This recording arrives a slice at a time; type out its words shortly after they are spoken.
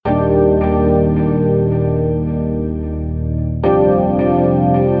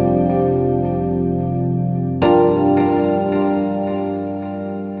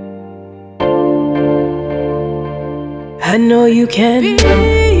know you can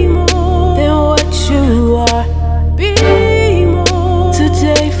be more than what you are. Be more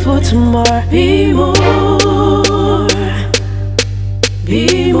today for tomorrow. Be more.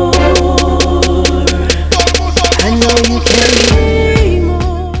 Be more. I know you can be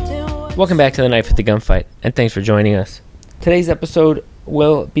more than what. Welcome back to The Knife at the Gunfight, and thanks for joining us. Today's episode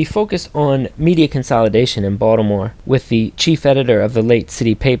will be focused on media consolidation in Baltimore with the chief editor of the Late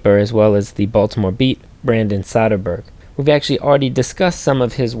City paper as well as the Baltimore Beat, Brandon Soderberg. We've actually already discussed some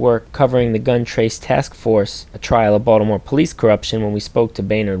of his work covering the Gun Trace Task Force, a trial of Baltimore police corruption, when we spoke to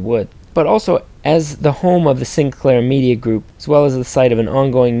Baynard Wood. But also, as the home of the Sinclair Media Group, as well as the site of an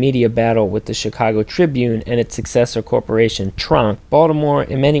ongoing media battle with the Chicago Tribune and its successor corporation, Tronc, Baltimore,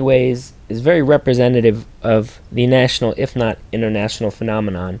 in many ways, is very representative of the national, if not international,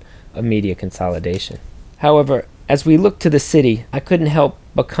 phenomenon of media consolidation. However, as we look to the city, I couldn't help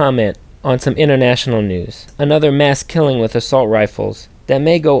but comment on some international news. Another mass killing with assault rifles that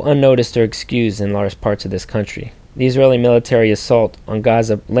may go unnoticed or excused in large parts of this country. The Israeli military assault on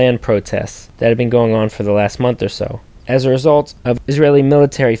Gaza land protests that have been going on for the last month or so. As a result of Israeli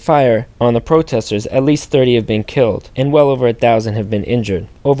military fire on the protesters, at least 30 have been killed, and well over 1,000 have been injured,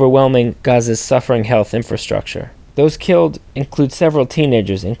 overwhelming Gaza's suffering health infrastructure. Those killed include several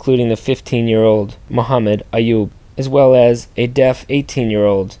teenagers, including the 15-year-old Mohammed Ayoub, as well as a deaf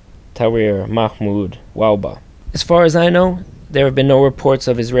 18-year-old Tahrir Mahmoud Wauba. As far as I know, there have been no reports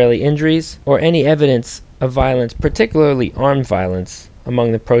of Israeli injuries or any evidence of violence, particularly armed violence,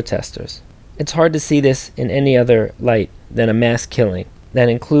 among the protesters. It's hard to see this in any other light than a mass killing that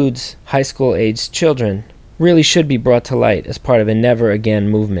includes high school-aged children really should be brought to light as part of a never again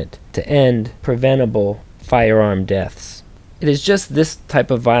movement to end preventable firearm deaths. It is just this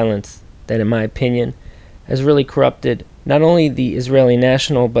type of violence that, in my opinion, has really corrupted not only the Israeli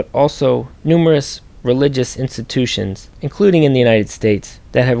national but also numerous religious institutions, including in the United States,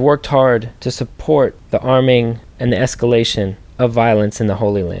 that have worked hard to support the arming and the escalation of violence in the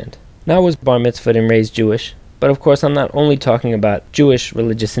Holy Land. Now, I was bar mitzvahed and raised Jewish, but of course I'm not only talking about Jewish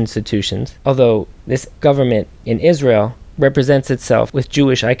religious institutions, although this government in Israel represents itself with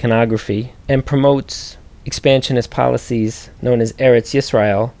Jewish iconography and promotes expansionist policies known as Eretz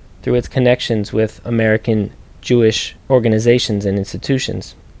Yisrael through its connections with American Jewish organizations and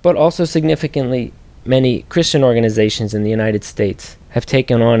institutions. But also significantly, many Christian organizations in the United States have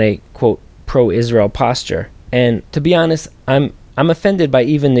taken on a, quote, pro-Israel posture. And to be honest, I'm offended by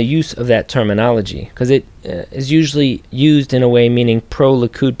even the use of that terminology, because it is usually used in a way meaning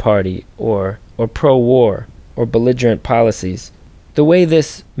pro-Likud party or pro-war or belligerent policies. The way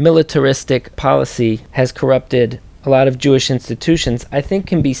this militaristic policy has corrupted a lot of Jewish institutions, I think,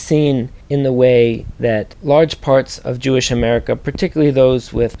 can be seen in the way that large parts of Jewish America, particularly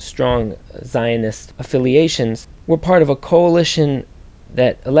those with strong Zionist affiliations, were part of a coalition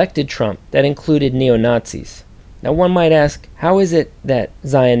that elected Trump that included neo-Nazis. Now, one might ask, how is it that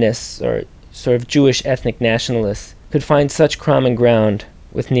Zionists or sort of Jewish ethnic nationalists could find such common ground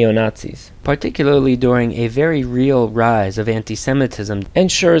with neo-Nazis, particularly during a very real rise of anti-Semitism? And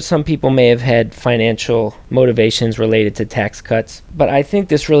sure, some people may have had financial motivations related to tax cuts, but I think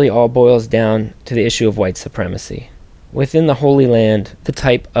this really all boils down to the issue of white supremacy. Within the Holy Land, the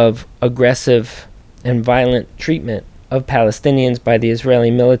type of aggressive and violent treatment of Palestinians by the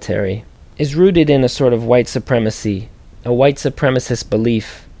Israeli military is rooted in a sort of white supremacy, a white supremacist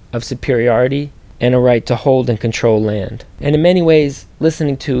belief of superiority and a right to hold and control land. And in many ways,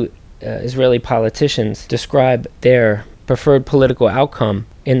 listening to Israeli politicians describe their preferred political outcome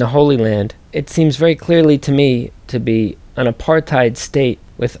in the Holy Land, it seems very clearly to me to be an apartheid state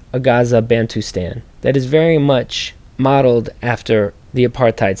with a Gaza Bantustan that is very much modeled after the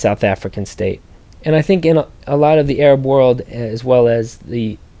apartheid South African state. And I think in a lot of the Arab world, as well as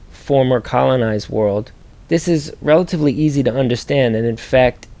the former colonized world, this is relatively easy to understand, and in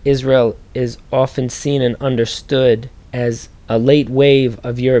fact, Israel is often seen and understood as a late wave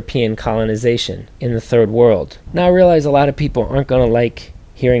of European colonization in the Third World. Now, I realize a lot of people aren't going to like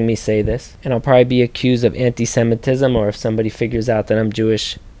hearing me say this, and I'll probably be accused of anti-Semitism, or if somebody figures out that I'm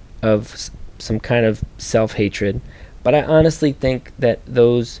Jewish, of some kind of self-hatred. But I honestly think that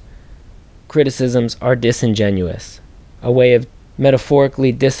those criticisms are disingenuous, a way of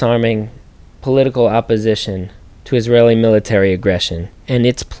metaphorically disarming political opposition to Israeli military aggression and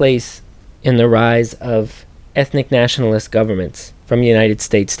its place in the rise of ethnic nationalist governments from the United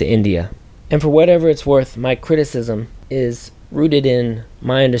States to India. And for whatever it's worth, my criticism is rooted in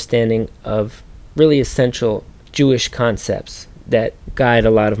my understanding of really essential Jewish concepts that guide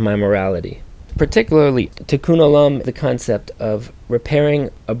a lot of my morality. Particularly, Tikkun Olam, the concept of repairing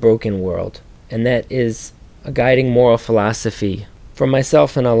a broken world. And that is a guiding moral philosophy for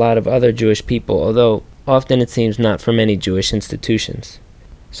myself and a lot of other Jewish people, although often it seems not for many Jewish institutions.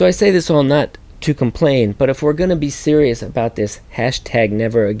 So I say this all not to complain, but if we're going to be serious about this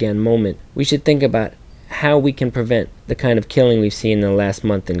 #NeverAgain moment, we should think about how we can prevent the kind of killing we've seen in the last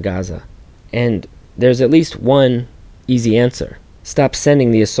month in Gaza. And there's at least one easy answer. Stop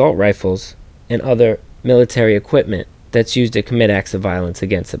sending the assault rifles and other military equipment that's used to commit acts of violence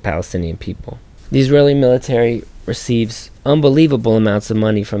against the Palestinian people. The Israeli military receives unbelievable amounts of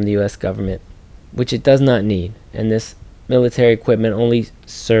money from the U.S. government, which it does not need, and this military equipment only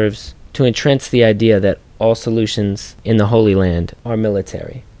serves to entrench the idea that all solutions in the Holy Land are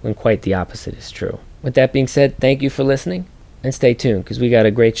military, when quite the opposite is true. With that being said, thank you for listening, and stay tuned, because we got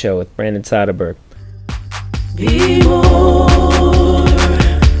a great show with Brandon Soderberg. Be more.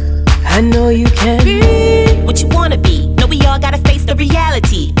 I know you can be what you wanna be. No, we all gotta face the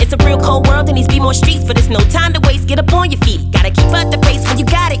reality. It's a real cold world and these be more streets, but there's no time to waste. Get up on your feet. Gotta keep up the pace when you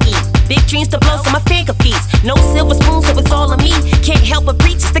gotta eat. Big dreams to blow so my finger feast. No silver spoon, so it's all on me. Can't help but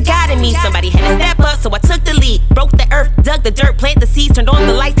preach, it's the God in me. Somebody had to step up, so I took the lead. Broke the earth, dug the dirt, plant the seeds, turned on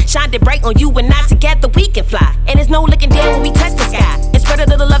the lights, shined it bright on you and I. Together we can fly. And there's no looking down when we touch the sky. And spread a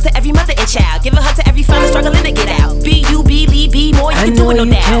little love to every mother and child. Give a hug to every father struggling to get out. Be you, believe, be more. You can do it, no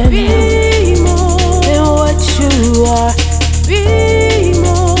doubt. Be more than what you are. Be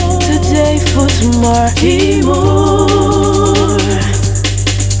more today for tomorrow. Be more.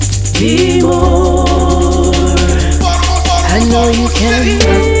 Be more. I know you can be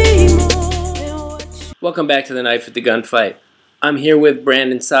more than what you. Welcome back to the Knife at the Gunfight. I'm here with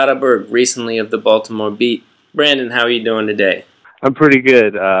Brandon Soderberg, recently of the Baltimore Beat. Brandon, how are you doing today? I'm pretty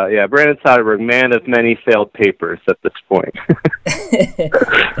good. Brandon Soderberg, man of many failed papers at this point.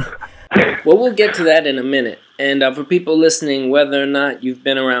 Well, we'll get to that in a minute. And for people listening, whether or not you've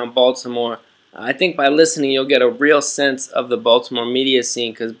been around Baltimore, I think by listening you'll get a real sense of the Baltimore media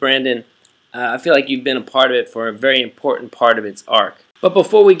scene, because Brandon, I feel like you've been a part of it for a very important part of its arc. But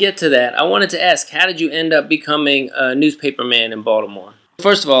before we get to that, I wanted to ask, how did you end up becoming a newspaperman in Baltimore?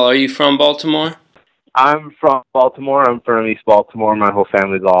 First of all, are you from Baltimore? I'm from Baltimore. I'm from East Baltimore. My whole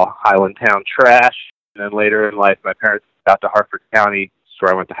family's all Highlandtown trash. And then later in life, my parents got to Harford County,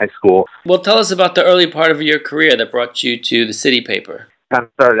 where I went to high school. Well, tell us about the early part of your career that brought you to the City Paper. Kind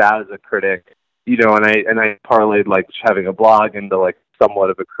of started out as a critic, and I parlayed like having a blog into like somewhat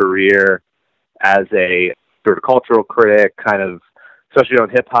of a career as a sort of cultural critic, kind of especially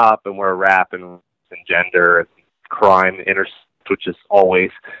on hip hop and where rap and gender and crime intersect, which is always.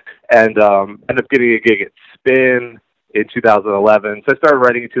 And ended up getting a gig at Spin in 2011. So I started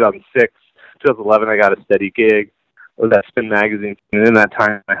writing in 2006. 2011, I got a steady gig with that Spin magazine, and in that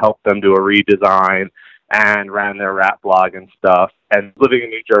time I helped them do a redesign and ran their rap blog and stuff. And living in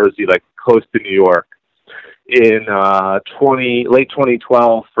New Jersey, like close to New York, in late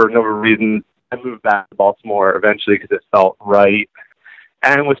 2012, for no reason, I moved back to Baltimore eventually because it felt right,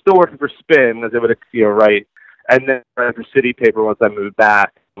 and was still working for Spin as it would right. And then ran for City Paper once I moved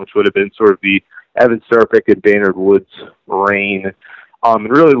back, which would have been sort of the Evan Serpic and Baynard Woods reign.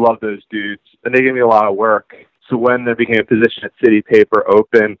 And really loved those dudes, and they gave me a lot of work. So when there became a position at City Paper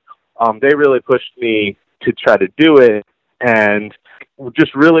open, they really pushed me to try to do it, and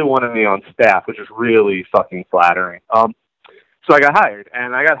just really wanted me on staff, which was really fucking flattering. So I got hired,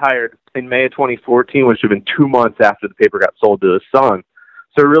 and I got hired in May of 2014, which had been 2 months after the paper got sold to the Sun.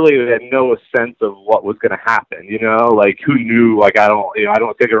 So really, I had no sense of what was going to happen. Like who knew? Like I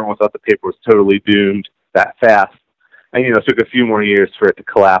don't think everyone thought the paper was totally doomed that fast. And, it took a few more years for it to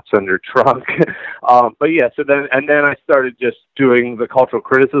collapse under Trump. So then I started just doing the cultural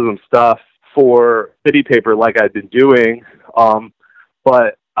criticism stuff for City Paper like I'd been doing.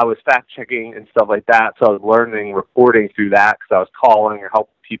 But I was fact-checking and stuff like that, so I was learning reporting through that because I was calling or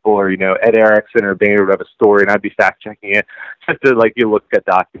helping people, or, Ed Erickson or Baynard would have a story, and I'd be fact-checking it just to, you look at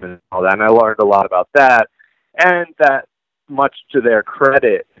documents and all that. And I learned a lot about that. And that, much to their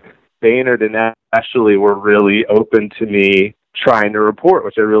credit, Baynard and Ashley were really open to me trying to report,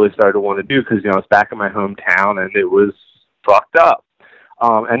 which I really started to want to do because, I was back in my hometown and it was fucked up.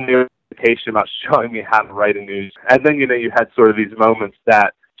 And there was education about showing me how to write a news. And then, you had sort of these moments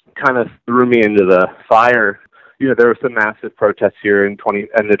that kind of threw me into the fire. There were some massive protests here in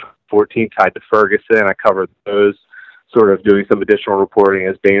 2014 tied to Ferguson. I covered those, sort of doing some additional reporting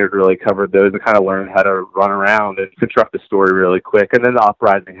as Baynard really covered those, and kind of learned how to run around and construct a story really quick. And then the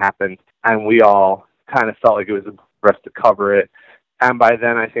uprising happened, and we all kind of felt like it was for us to cover it. And by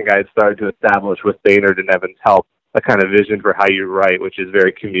then, I think I had started to establish with Baynard and Evan's help a kind of vision for how you write, which is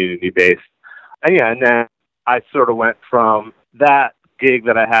very community-based. And then I sort of went from that gig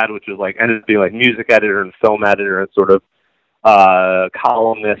that I had, which was like ended up being like music editor and film editor and sort of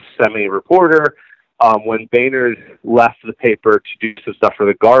columnist, semi-reporter. When Boehnert left the paper to do some stuff for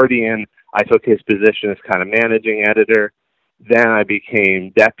The Guardian, I took his position as kind of managing editor. Then I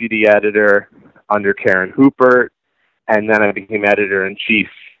became deputy editor under Karen Hupert, and then I became editor-in-chief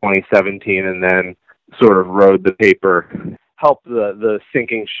 2017, and then sort of rode the paper, helped the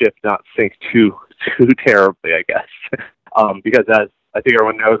sinking ship not sink too terribly, I guess. Because as I think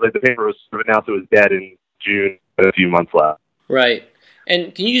everyone knows, like the paper was sort of announced it was dead in June, but a few months left. Right.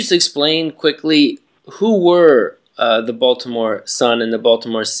 And can you just explain quickly who were the Baltimore Sun and the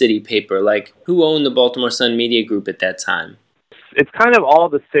Baltimore City paper? Like, who owned the Baltimore Sun Media Group at that time? It's kind of all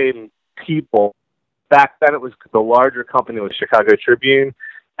the same people. Back then, it was the larger company was Chicago Tribune,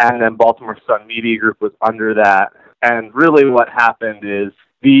 and then Baltimore Sun Media Group was under that. And really what happened is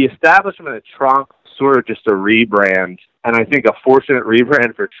the establishment of Trunk sort of just a rebrand, and I think a fortunate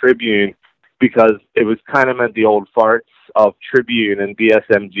rebrand for Tribune, because it was kind of meant the old farts of Tribune and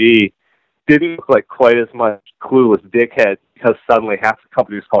BSMG didn't look like quite as much clueless dickheads, because suddenly half the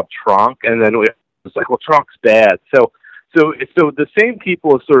company was called Trunk, and then it was like, well, Trunk's bad. So the same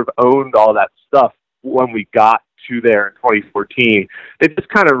people have sort of owned all that stuff when we got to there in 2014. They just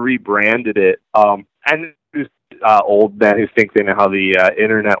kind of rebranded it. And old men who think they know how the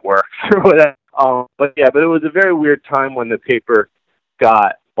internet works or whatever. But it was a very weird time when the paper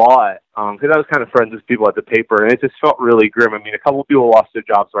got bought, because I was kind of friends with people at the paper, and it just felt really grim. I mean, a couple of people lost their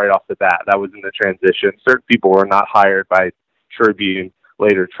jobs right off the bat. That was in the transition. Certain people were not hired by Tribune,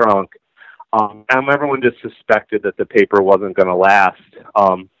 later Trunk. And everyone just suspected that the paper wasn't going to last,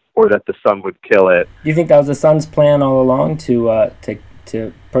 or that the Sun would kill it. Do you think that was the Sun's plan all along to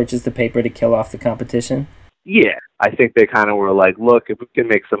purchase the paper to kill off the competition? Yeah, I think they kind of were like, look, if we can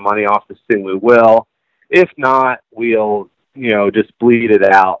make some money off this thing, we will. If not, we'll, just bleed it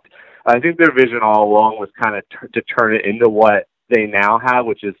out. I think their vision all along was kind of to turn it into what they now have,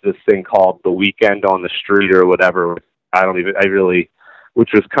 which is this thing called The Weekend on the Street or whatever. Which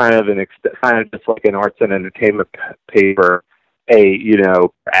was kind of just like an arts and entertainment paper,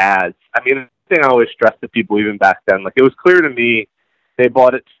 ads. I mean, the thing I always stressed to people even back then, like it was clear to me they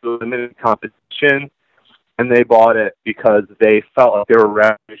bought it to a limited competition, and they bought it because they felt like there were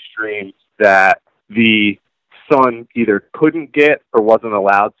revenue streams that the Sun either couldn't get or wasn't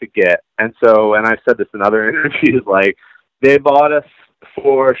allowed to get. And so, and I said this in other interviews, like they bought us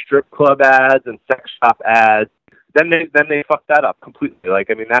for strip club ads and sex shop ads. Then they fucked that up completely. Like,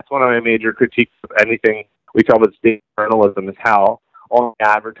 I mean, that's one of my major critiques of anything we talk about state journalism, is how on the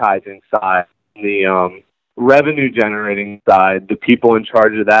advertising side, the revenue generating side, the people in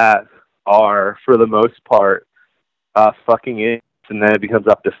charge of that are, for the most part, fucking idiots. And then it becomes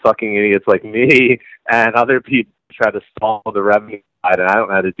up to fucking idiots like me and other people to try to solve the revenue side. And I don't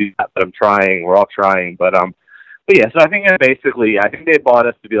know how to do that, but I'm trying. We're all trying. But yeah, so I think they bought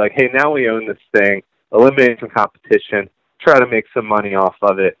us to be like, hey, now we own this thing, eliminate some competition, try to make some money off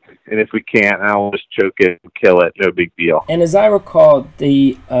of it, and if we can't, I'll just choke it and kill it, no big deal. And as I recall,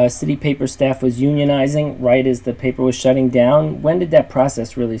 the city paper staff was unionizing right as the paper was shutting down. When did that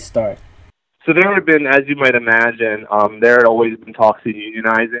process really start? So there had been, as you might imagine, there had always been talks of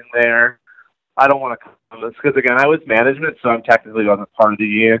unionizing there. I don't want to comment on this because, again, I was management, so I'm technically wasn't part of the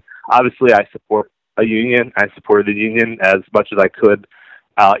union. Obviously, I support a union. I supported the union as much as I could,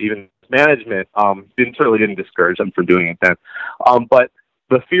 even management. Certainly didn't discourage them from doing it then. But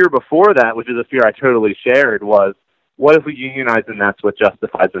the fear before that, which is a fear I totally shared, was what if we unionize and that's what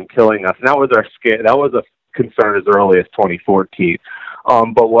justifies them killing us? And that was that was a concern as early as 2014.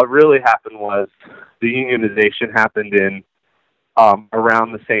 But what really happened was the unionization happened in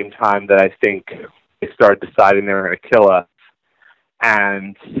around the same time that I think they started deciding they were going to kill us.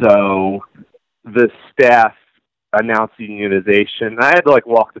 And so the staff announced unionization. I had to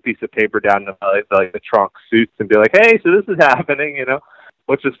walk the piece of paper down to the trunk suits and be like, hey, so this is happening,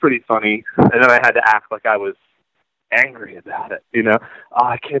 which was pretty funny. And then I had to act like I was angry about it,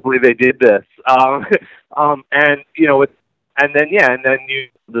 I can't believe they did this.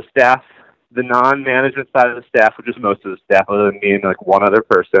 The staff, the non-management side of the staff, which is most of the staff other than me and one other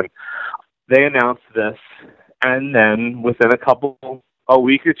person, they announced this. And then within a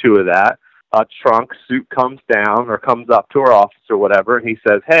week or two of that, a trunk suit comes up to our office or whatever, and he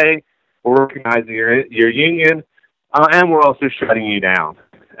says, hey, we're recognizing your union, and we're also shutting you down.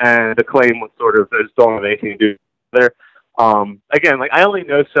 And the claim was sort of, they just don't have anything to do with it. Again, I only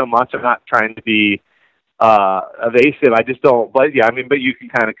know so much. I'm not trying to be evasive. I just don't, but you can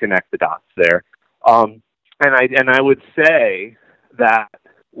kind of connect the dots there. And I would say that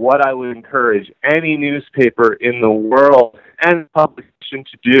what I would encourage any newspaper in the world and public mission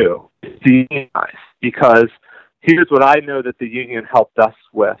to do is to unionize, because here's what I know that the union helped us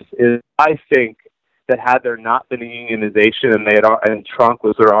with is I think that had there not been a unionization and Trunk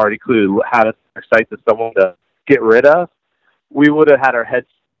was already clearly had us in our sights as someone to get rid of, we would have had our heads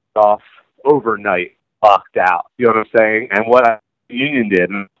off overnight, locked out. You know what I'm saying? And what the union did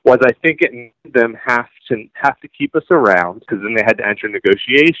was, I think it made them have to keep us around, because then they had to enter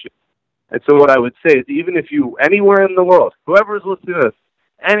negotiations. And so what I would say is, even if you, anywhere in the world, whoever's listening to this,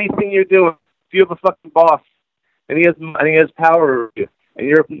 anything you're doing, if you have a fucking boss and he has power over you, and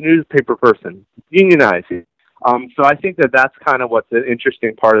you're a newspaper person, unionize. So I think that that's kind of what's an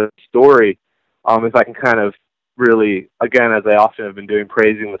interesting part of the story. If I can kind of really, again, as I often have been doing,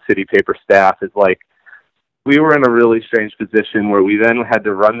 praising the city paper staff, is like, we were in a really strange position where we then had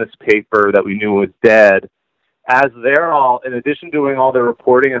to run this paper that we knew was dead, as they're all, in addition to doing all the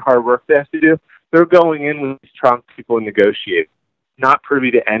reporting and hard work they have to do, they're going in with these Trunk people and negotiating. Not privy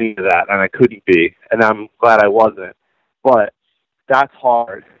to any of that, and I couldn't be, and I'm glad I wasn't. But that's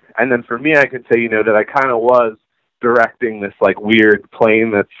hard. And then for me, I can say, you know, that I kind of was directing this like weird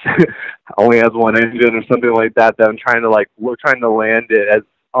plane that's only has one engine or something like that. That I'm trying to we're trying to land it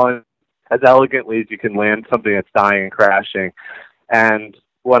as elegantly as you can land something that's dying and crashing. And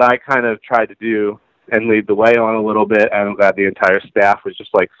what I kind of tried to do and lead the way on a little bit, and I'm glad the entire staff was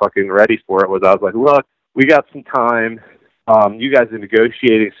just like fucking ready for it, was I was like, look, we got some time. You guys are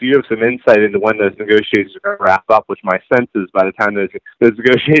negotiating, so you have some insight into when those negotiations are going to wrap up, which my sense is by the time those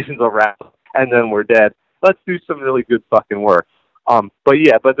negotiations will wrap up, and then we're dead. Let's do some really good fucking work. But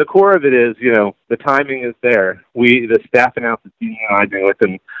the core of it is, you know, the timing is there. The staff announced it's unionizing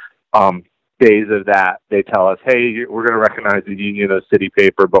within days of that. They tell us, hey, we're going to recognize the union as city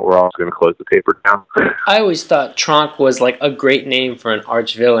paper, but we're also going to close the paper down. I always thought Tronk was like a great name for an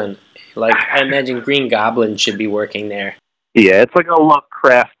arch villain. Like, I imagine Green Goblin should be working there. Yeah, it's like a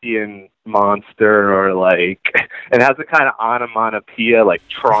Lovecraftian monster, or like, it has a kind of onomatopoeia, like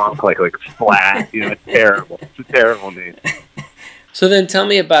Tronk, like flat. You know, it's terrible. It's a terrible name. So then tell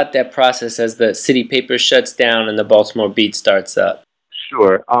me about that process as the city paper shuts down and the Baltimore Beat starts up.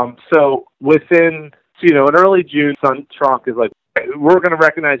 Sure. So in early June, Tronk is like, we're going to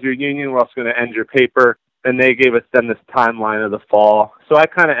recognize your union. We're also going to end your paper. And they gave us then this timeline of the fall. So I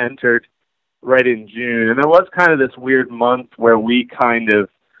kind of entered right in June. And there was kind of this weird month where we kind of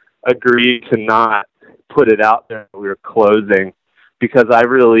agreed to not put it out there. We were closing because I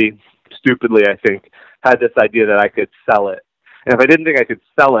really, stupidly, I think, had this idea that I could sell it. And if I didn't think I could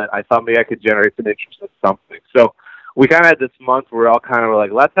sell it, I thought maybe I could generate some interest in something. So we kind of had this month where we all kind of were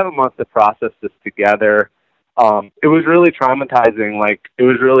like, let's have a month to process this together. It was really traumatizing. Like, it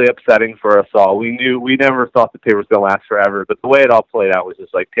was really upsetting for us all. We never thought the paper was going to last forever, but the way it all played out was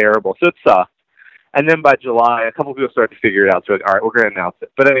just like terrible. So it sucked. And then by July, a couple of people started to figure it out. So like, all right, we're going to announce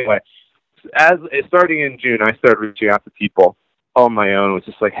it. But anyway, starting in June, I started reaching out to people on my own. It was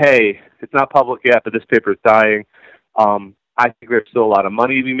just like, hey, it's not public yet, but this paper is dying. I think there's still a lot of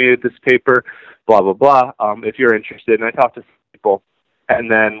money to be made with this paper, blah, blah, blah. If you're interested. And I talked to people. And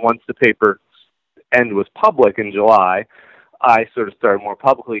then once the paper end was public in July, I sort of started more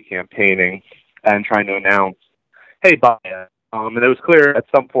publicly campaigning and trying to announce, hey, buy it. And it was clear at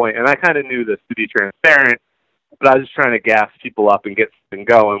some point, and I kind of knew this to be transparent, but I was just trying to gas people up and get something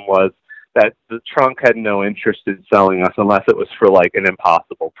going, was that the Trunk had no interest in selling us unless it was for like an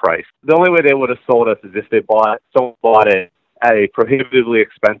impossible price. The only way they would have sold us is if someone bought it at a prohibitively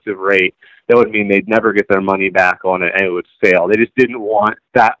expensive rate. That would mean they'd never get their money back on it and it would fail. They just didn't want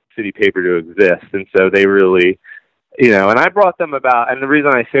that city paper to exist. And so they really, and I brought them and the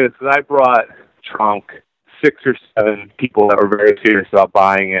reason I say this is I brought Trunk 6 or 7 people that were very serious about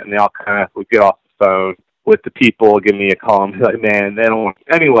buying it, and they all kind of would get off the phone with the people, give me a call, and be like, man, they don't want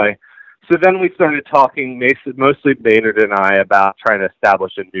it. Anyway, so then we started talking, mostly Baynard and I, about trying to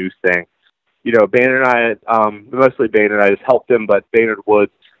establish a new thing. Baynard and I, mostly Baynard and I just helped him, but Baynard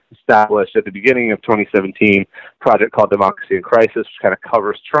Woods established at the beginning of 2017 a project called Democracy in Crisis, which kind of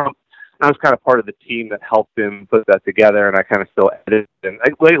covers Trump. And I was kind of part of the team that helped him put that together, and I kind of still edit. And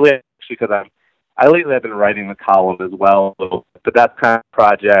lately, actually, because lately I've been writing the column as well, but that's kind of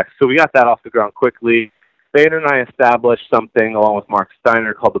project. So we got that off the ground quickly. Baynard and I established something along with Mark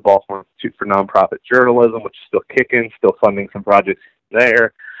Steiner called the Baltimore Institute for Nonprofit Journalism, which is still kicking, still funding some projects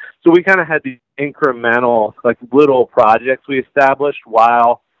there. So we kind of had these incremental, little projects we established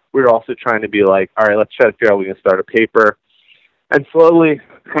while we were also trying to be like, all right, let's try to figure out we can start a paper. And slowly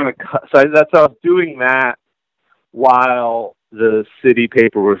so that's how I was doing that while the city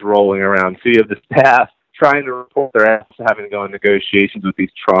paper was rolling around. So you have the staff trying to report their ass, having to go in negotiations with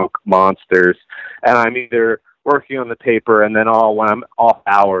these Trunk monsters. And I'm either working on the paper, and then when I'm off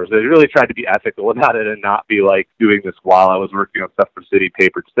hours. I really tried to be ethical about it and not be like doing this while I was working on stuff for City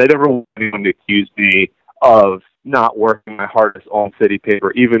Paper. They never wanted anyone to accuse me of not working my hardest on City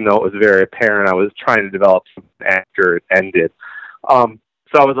Paper, even though it was very apparent I was trying to develop something after it ended.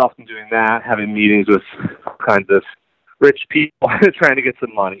 So I was often doing that, having meetings with all kinds of rich people trying to get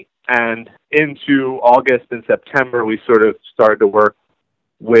some money. And into August and September, we sort of started to work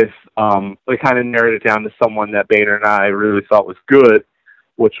with, we kind of narrowed it down to someone that Boehner and I really thought was good,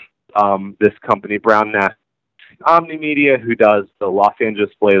 which this company, Brown Nash Omni Media, who does the Los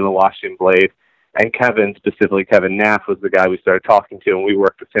Angeles Blade and the Washington Blade. And Kevin, specifically Kevin Naff, was the guy we started talking to, and we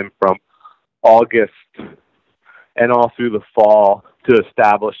worked with him from August and all through the fall to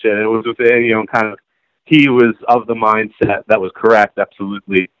establish it. And it was within, he was of the mindset that was correct,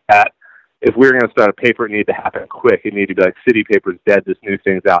 absolutely, that if we were going to start a paper, it needed to happen quick. It needed to be like, City Paper's dead, this new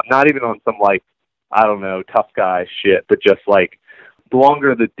thing's out. Not even on some, tough guy shit, but just like, the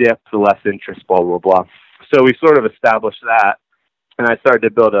longer the dip, the less interest, blah, blah, blah. So we sort of established that, and I started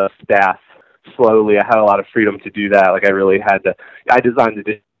to build a staff slowly. I had a lot of freedom to do that. I designed the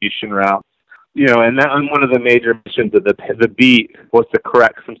distribution route, and one of the major missions of the Beat was to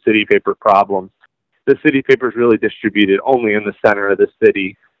correct some City Paper problems. The City Paper is really distributed only in the center of the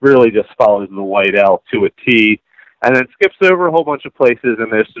city, really just follows the white L to a T, and then skips over a whole bunch of places,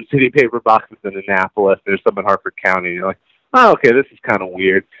 and there's some City Paper boxes in Annapolis, there's some in Harford County, and you're like, oh, okay, this is kind of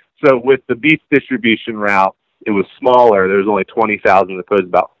weird. So with the Beat's distribution route, it was smaller. There was only 20,000 as opposed to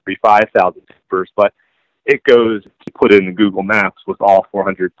about 35,000 papers, but it goes to put it in Google Maps with all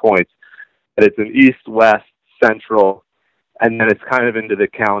 400 points. And it's an east, west, central, and then it's kind of into the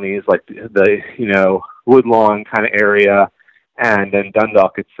counties, like the Woodlawn kind of area, and then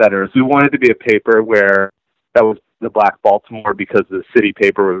Dundalk, et cetera. So we wanted to be a paper where that was the Black Baltimore, because the City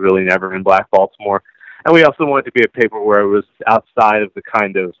Paper was really never in Black Baltimore. And we also wanted to be a paper where it was outside of the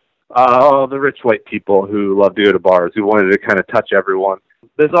kind of the rich white people who love to go to bars, who wanted to kind of touch everyone.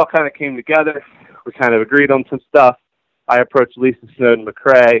 This all kind of came together. We kind of agreed on some stuff. I approached Lisa Snowden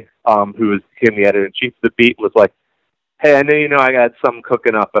McCrae, who became the editor-in-chief of the Beat, was like, hey, I know I got something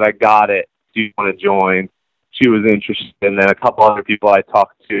cooking up, but I got it. Do you want to join? She was interested, and then a couple other people I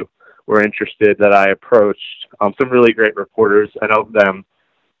talked to were interested that I approached. Some really great reporters, and of them,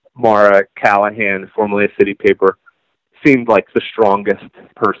 Mara Callahan, formerly of City Paper, seemed like the strongest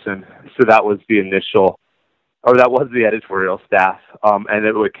person. So that was the editorial staff. And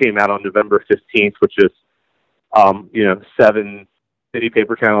it came out on November 15th, which is, 7 City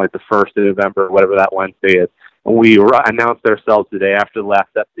Paper, kind of like the 1st of November, whatever that Wednesday is. And we announced ourselves the day after the last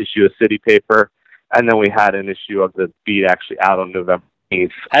issue of City Paper. And then we had an issue of the Beat actually out on November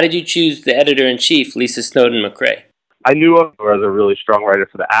 8th. How did you choose the editor-in-chief, Lisa Snowden McCrae? I knew of her as a really strong writer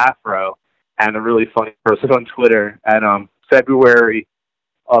for the Afro and a really funny person on Twitter. And February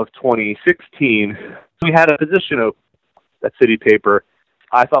of 2016, we had a position open at City Paper.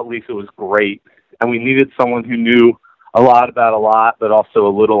 I thought Lisa was great, and we needed someone who knew a lot about a lot, but also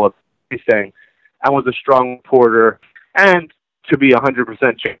a little of everything, and was a strong reporter. And to be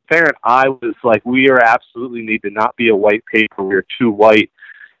 100% transparent, I was like, we are absolutely need to not be a white paper. We are too white.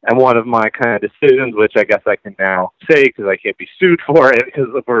 And one of my kind of decisions, which I guess I can now say because I can't be sued for it, because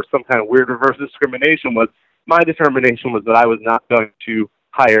for some kind of weird reverse discrimination, was my determination was that I was not going to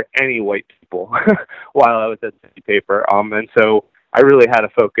hire any white people while I was at City Paper. And so I really had to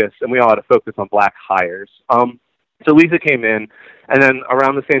focus, and we all had to focus on black hires. So Lisa came in, and then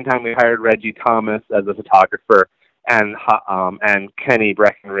around the same time we hired Reggie Thomas as a photographer and Kenny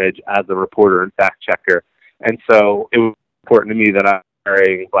Breckenridge as a reporter and fact checker. And so it was important to me that I'm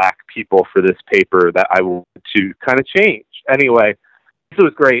hiring black people for this paper that I wanted to kind of change. Anyway, it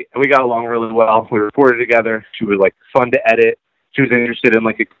was great, and we got along really well. We reported together. She was fun to edit. She was interested in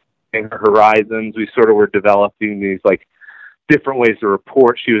expanding her horizons. We sort of were developing these different ways to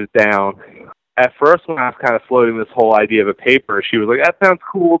report. She was down. At first, when I was kind of floating this whole idea of a paper, she was like, that sounds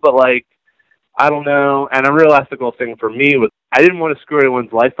cool, but I don't know. And a real ethical thing for me was I didn't want to screw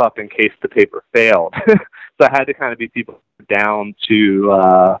anyone's life up in case the paper failed. So I had to kind of be people down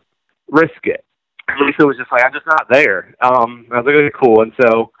to risk it. Lisa was just like, I'm just not there. I was like, okay, cool. And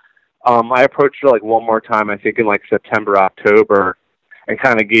so I approached her one more time, I think in September, October, and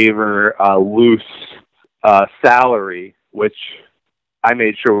kind of gave her a loose salary, which I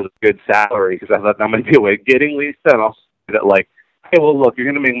made sure was a good salary because I thought that might be a way of getting Lisa. And also that hey, well, look,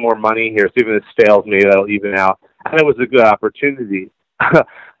 you're going to make more money here. So even if this fails me, that'll even out. And it was a good opportunity.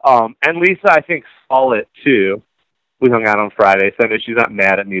 And Lisa, I think, saw it too. We hung out on Friday, so I know she's not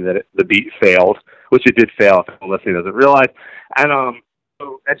mad at me that the Beat failed, which it did fail if anyone listening doesn't realize. And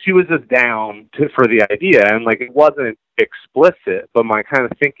and she was just down for the idea, and like it wasn't explicit, but my kind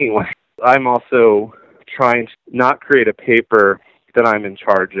of thinking was, I'm also trying to not create a paper that I'm in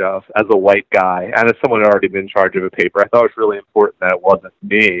charge of as a white guy, and as someone who had already been in charge of a paper. I thought it was really important that it wasn't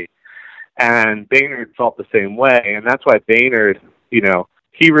me. And Baynard felt the same way, and that's why Baynard,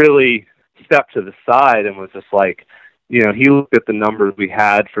 he really stepped to the side and was just like, he looked at the numbers we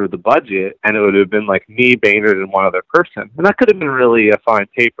had for the budget, and it would have been like me, Baynard, and one other person. And that could have been really a fine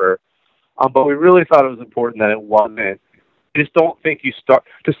paper. But we really thought it was important that it wasn't. I just don't think you start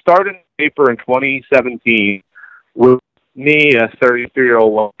a paper in 2017 with me, a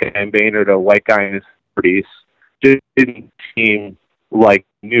 33-year-old white guy, and Baynard, a white guy in his 30s, just didn't seem like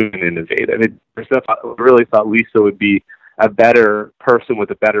new and innovative. I really thought Lisa would be a better person with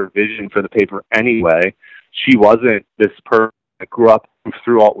a better vision for the paper anyway. She wasn't this person that grew up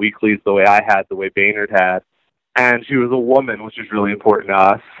through alt weeklies the way I had, the way Baynard had. And she was a woman, which is really important to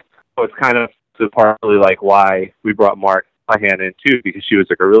us. So it's kind of partly like why we brought Mark Callahan in too, because she was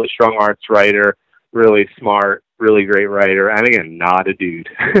like a really strong arts writer, really smart, really great writer, and again, not a dude.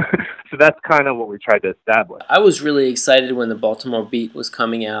 So that's kind of what we tried to establish. I was really excited when the Baltimore Beat was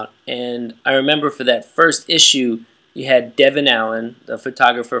coming out, and I remember for that first issue, you had Devin Allen, the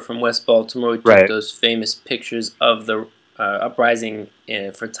photographer from West Baltimore, who took those famous pictures of the uprising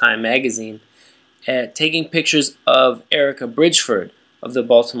for Time magazine, taking pictures of Erica Bridgeford of the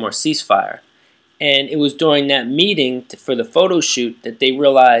Baltimore ceasefire. And it was during that meeting for the photo shoot that they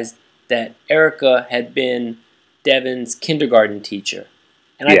realized that Erica had been Devin's kindergarten teacher.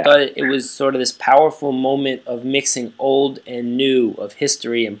 And I thought it was sort of this powerful moment of mixing old and new, of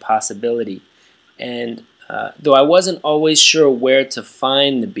history and possibility. And though I wasn't always sure where to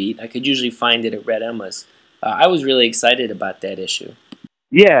find the Beat, I could usually find it at Red Emma's. I was really excited about that issue.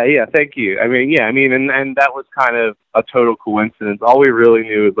 Yeah, thank you. And that was kind of a total coincidence. All we really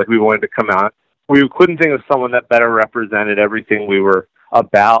knew is like we wanted to come out. We couldn't think of someone that better represented everything we were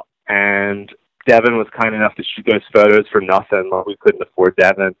about, and Devin was kind enough to shoot those photos for nothing. Like, we couldn't afford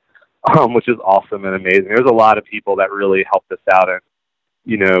Devin, which is awesome and amazing. There's a lot of people that really helped us out, and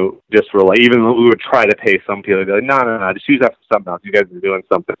just were like, even though we would try to pay some people, they'd be like, no, just use that for something else. You guys are doing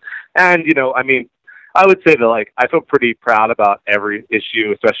something. And I would say that like I feel pretty proud about every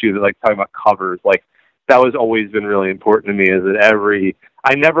issue, especially like talking about covers. Like that was always been really important to me. Is that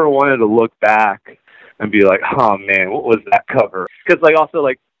I never wanted to look back and be like, oh man, what was that cover? Because like also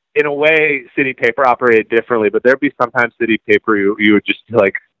like in a way, City Paper operated differently, but there'd be sometimes City Paper you would just be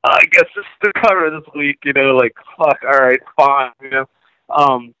like, I guess this is the cover this week, like fuck, all right, fine, no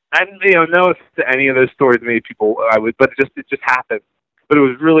offense to any of those stories made people but it just happened. But it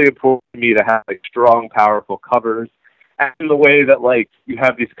was really important to me to have like strong, powerful covers. And the way that like you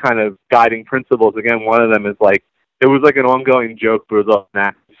have these kind of guiding principles, again, one of them is like it was like an ongoing joke, but it was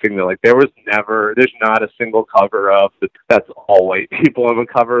an thing that like there's not a single cover that's all white people on the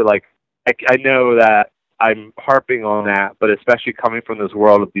cover. Like I know that I'm harping on that, but especially coming from this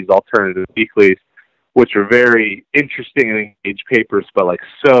world of these alternative weeklies, which are very interesting and engaged papers, but like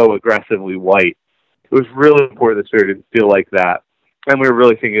so aggressively white. It was really important that it didn't feel like that. And we were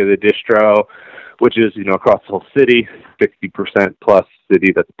really thinking of the distro, which is, across the whole city, 60% plus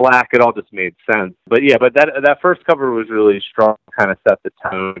city that's black. It all just made sense. But that first cover was really strong, kind of set the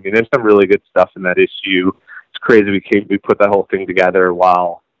tone. There's some really good stuff in that issue. It's crazy we put that whole thing together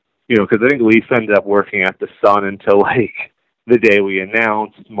while, because I think Lisa ended up working at the Sun until like the day we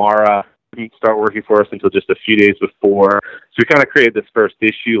announced. Mara didn't start working for us until just a few days before. So we kind of created this first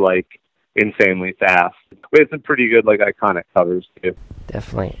issue like insanely fast. We had some pretty good like iconic covers too.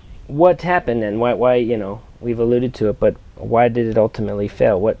 Definitely. What happened and why we've alluded to it, but why did it ultimately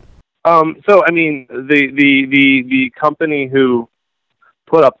fail? So I mean the company who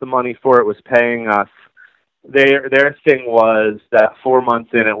put up the money for it was paying us. Their thing was that 4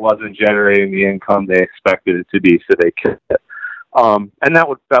 months in it wasn't generating the income they expected it to be, so they killed it. And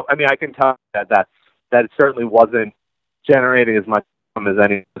I can tell that it certainly wasn't generating as much as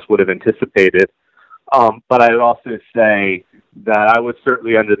any of us would have anticipated. But I would also say that I was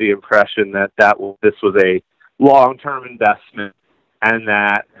certainly under the impression that this was a long-term investment, and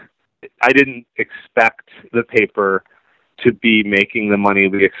that I didn't expect the paper to be making the money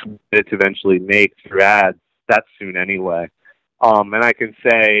we expected it to eventually make through ads that soon anyway. And I can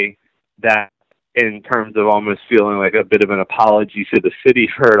say that in terms of almost feeling like a bit of an apology to the city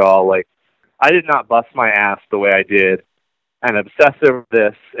for it all, like I did not bust my ass the way I did and obsess over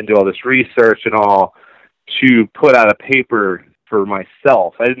this and do all this research and all to put out a paper for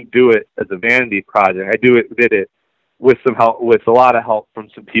myself. I didn't do it as a vanity project. I did it with some help, with a lot of help from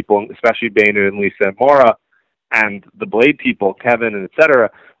some people, especially Baynard and Lisa and Mara. and the Blade people, Kevin and et cetera,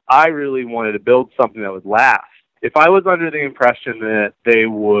 I really wanted to build something that would last. If I was under the impression that they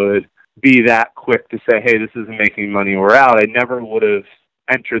would be that quick to say, hey, this isn't making money, we're out, I never would have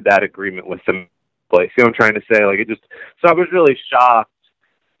entered that agreement with them. Place. You know what I'm trying to say? Like, it just, so I was really shocked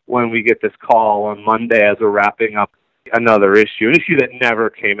when we get this call on Monday as we're wrapping up another issue, an issue that never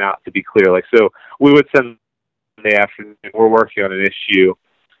came out, to be clear. Like, so we would send Monday afternoon, we're working on an issue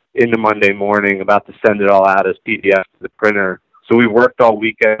into Monday morning, about to send it all out as PDF to the printer. So we worked all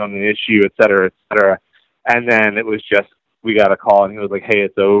weekend on the issue, et cetera, et cetera. And then it was just, we got a call and he was like, hey,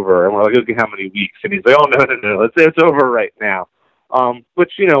 it's over. And we're like, okay, how many weeks? And he's like, oh, no, it's over right now.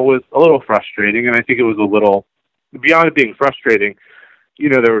 Which, you know, was a little frustrating. And I think it was a little, beyond it being frustrating, you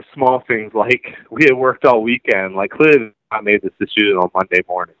know, there were small things like we had worked all weekend, like clearly not made this decision on Monday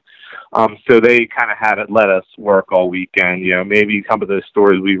morning. So they kind of had it let us work all weekend. You know, maybe some of those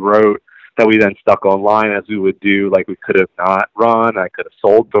stories we wrote that we then stuck online as we would do, like we could have not run. I could have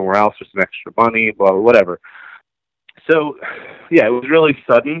sold somewhere else for some extra money, blah, whatever. So, yeah, it was really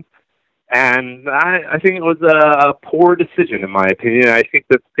sudden. And I think it was a poor decision, in my opinion. I think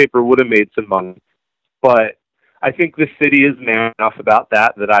the paper would have made some money. But I think the city is man enough about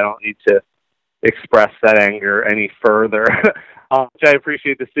that I don't need to express that anger any further. Which I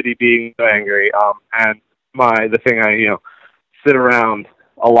appreciate the city being so angry. And the thing I, sit around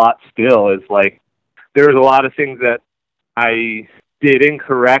a lot still is like, there's a lot of things that I did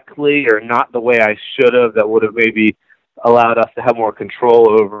incorrectly or not the way I should have that would have maybe allowed us to have more control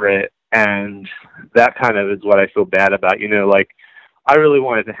over it. And that kind of is what I feel bad about, like I really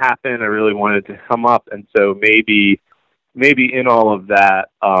wanted to happen. I really wanted to come up. And so maybe in all of that,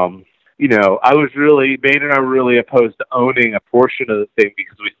 I was really, Bane and I were really opposed to owning a portion of the thing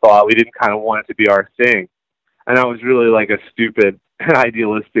because we thought we didn't kind of want it to be our thing. And that was really like a stupid and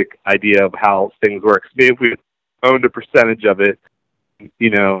idealistic idea of how things work. Maybe if we owned a percentage of it, we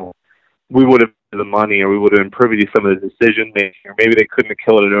would have the money, or we would have been privy to some of the decision making, or maybe they couldn't have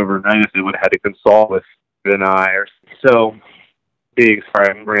killed it overnight if they would have had to consult with an eye. Or so. Sorry,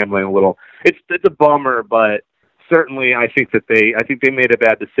 I'm rambling a little. It's a bummer, but certainly I think they made a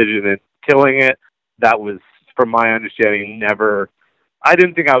bad decision in killing it. That was, from my understanding, I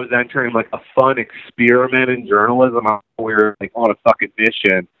didn't think I was entering like a fun experiment in journalism. We were like on a fucking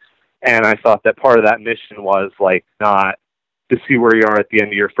mission, and I thought that part of that mission was like not to see where you are at the end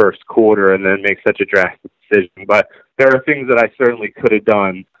of your first quarter and then make such a drastic decision. But there are things that I certainly could have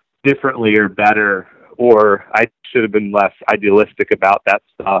done differently or better, or I should have been less idealistic about that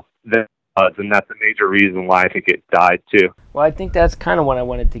stuff than I was, and that's a major reason why I think it died too. Well, I think that's kind of what I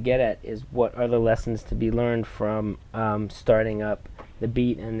wanted to get at, is what are the lessons to be learned from starting up the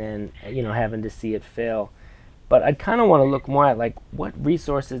Beat and then, having to see it fail. But I'd kind of want to look more at, like, what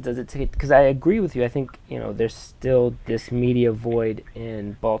resources does it take? Because I agree with you. I think, there's still this media void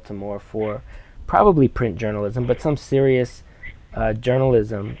in Baltimore for probably print journalism, but some serious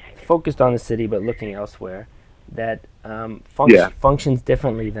journalism focused on the city but looking elsewhere that functions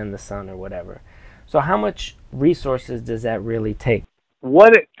differently than the Sun or whatever. So how much resources does that really take?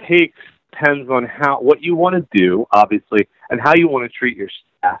 What it takes depends on what you want to do, obviously, and how you want to treat your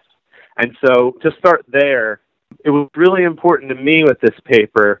staff. And so to start there, it was really important to me with this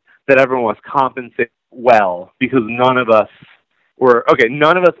paper that everyone was compensated well, because none of us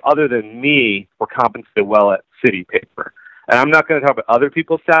other than me were compensated well at City Paper. And I'm not going to talk about other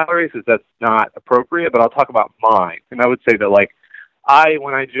people's salaries because that's not appropriate, but I'll talk about mine. And I would say that, like,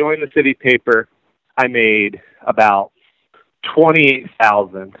 when I joined the City Paper, I made about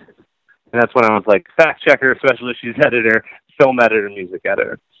 $28,000. And that's when I was like fact checker, special issues editor, film editor, music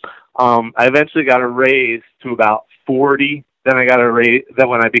editor. I eventually got a raise to about 40. Then I got a raise. Then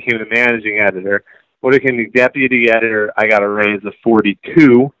when I became the managing editor, when I became the deputy editor, I got a raise of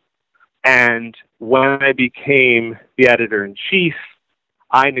 42. And when I became the editor-in-chief,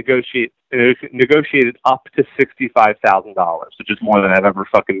 I negotiated up to $65,000, which is more than I've ever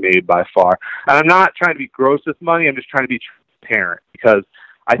fucking made by far. And I'm not trying to be gross with money. I'm just trying to be transparent, because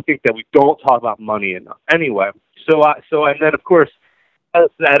I think that we don't talk about money enough. Anyway, and then, of course, as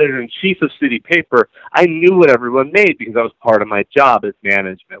the editor-in-chief of City Paper, I knew what everyone made because that was part of my job as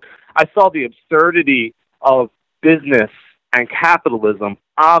management. I saw the absurdity of business and capitalism,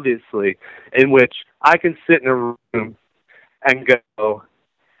 obviously, in which I can sit in a room and go,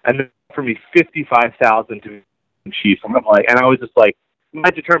 and then for me, $55,000 to be chief. And I was just like, my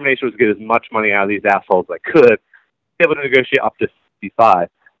determination was to get as much money out of these assholes as I could, be able to negotiate up to 55.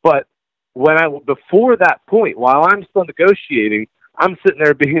 But before that point, while I'm still negotiating, I'm sitting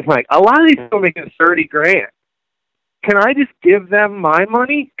there being like, a lot of these people are making $30,000. Can I just give them my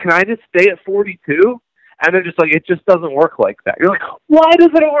money? Can I just stay at 42? And they're just like, it just doesn't work like that. You're like, why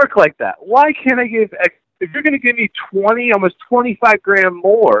doesn't it work like that? Why can't I give, if you're going to give me 20, almost 25 grand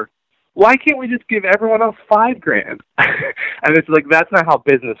more, why can't we just give everyone else $5,000? And it's like, that's not how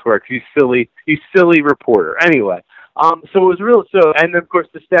business works. You silly reporter. Anyway, so it was real. So, and of course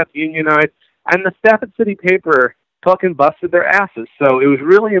the staff unionized, and the staff at City Paper fucking busted their asses. So it was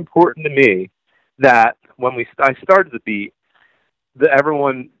really important to me that when I started the beat, that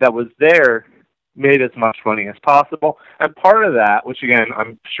everyone that was there made as much money as possible. And part of that, which again,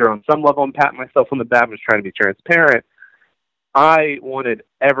 I'm sure on some level I'm patting myself on the back, I'm just trying to be transparent, I wanted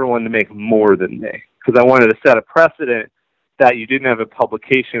everyone to make more than me, because I wanted to set a precedent that you didn't have a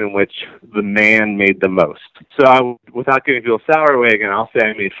publication in which the man made the most. So without giving people a salary wagon, I'll say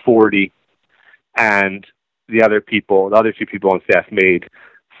I made 40, and the other two people on staff made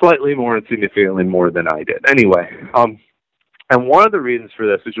slightly more and significantly more than I did. Anyway, and one of the reasons for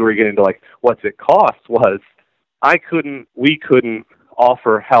this, which we're getting to like what's it cost, was we couldn't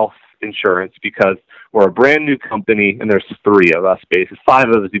offer health insurance because we're a brand new company and there's 3 of us, basically 5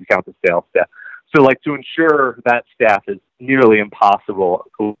 of us if you count the sales staff. So like to insure that staff is nearly impossible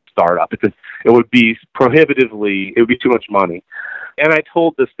to start up because it would be too much money. And I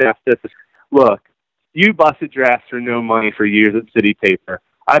told the staff this, look, you busted your ass for no money for years at City Paper.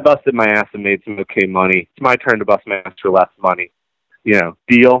 I busted my ass and made some okay money. It's my turn to bust my ass for less money.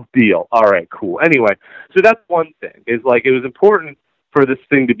 Deal. All right, cool. Anyway, so that's one thing, is like it was important for this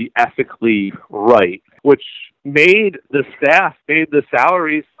thing to be ethically right, which made the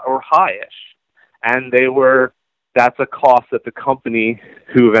salaries were highish. And that's a cost that the company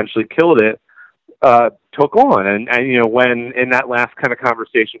who eventually killed it took on. And when in that last kind of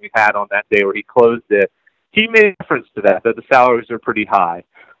conversation we had on that day where he closed it, he made reference to that the salaries are pretty high.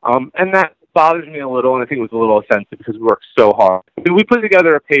 And that bothers me a little, and I think it was a little offensive because we worked so hard. We put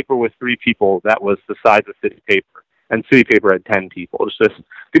together a paper with 3 people that was the size of City Paper, and City Paper had 10 people. It's just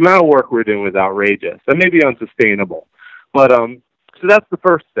the amount of work we're doing was outrageous and maybe unsustainable. But so that's the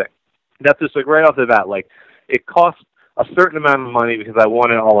first thing. That's just like right off the bat, like it cost a certain amount of money because I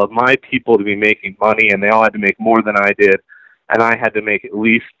wanted all of my people to be making money, and they all had to make more than I did, and I had to make at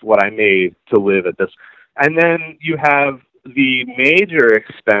least what I made to live at this. And then you have the major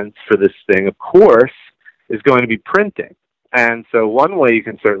expense for this thing, of course, is going to be printing. And so one way you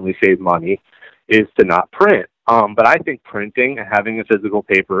can certainly save money is to not print. But I think printing and having a physical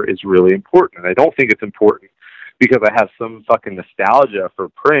paper is really important. And I don't think it's important because I have some fucking nostalgia for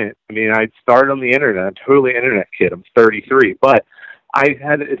print. I mean, I started on the internet. I'm totally internet kid. I'm 33. But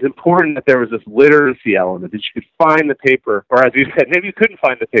it's important that there was this literacy element, that you could find the paper, or as you said, maybe you couldn't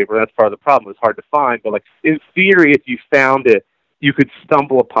find the paper. That's part of the problem. It's hard to find. But like in theory, if you found it, you could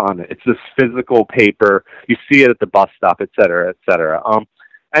stumble upon it. It's this physical paper. You see it at the bus stop, et cetera, et cetera.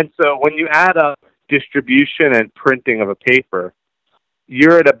 And so when you add up distribution and printing of a paper,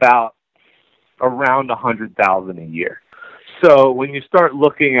 you're at about around $100,000 a year. So when you start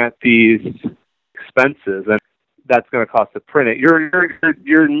looking at these expenses, and that's going to cost to print it, you're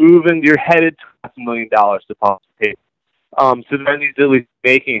headed to $500,000 to publish paper. So then he's at least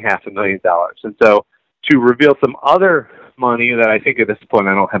making $500,000. And so to reveal some other money that I think at this point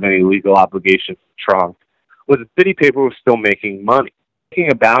I don't have any legal obligation to trunk, was the City Paper was still making money,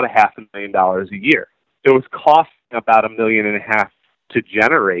 making about $500,000 a year. It was costing about $1.5 million to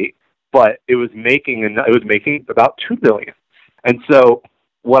generate, but it was making about $2 billion. And so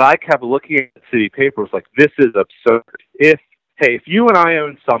what I kept looking at City Paper was like, this is absurd. If you and I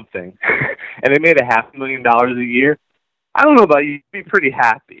own something and it made $500,000 a year, I don't know about you, you'd be pretty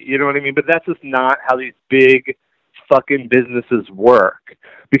happy. You know what I mean? But that's just not how these big fucking businesses work,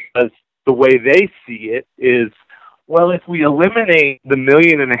 because the way they see it is, well, if we eliminate the $1.5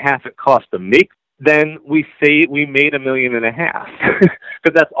 million it costs to make, then we say we made $1.5 million,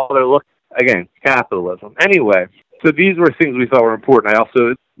 because that's all they're looking. Again, capitalism. Anyway, so these were things we thought were important.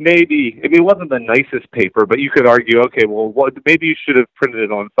 It wasn't the nicest paper, but you could argue, okay, well, maybe you should have printed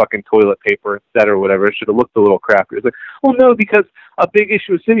it on fucking toilet paper instead or whatever. It should have looked a little crappier. It's like, well, no, because a big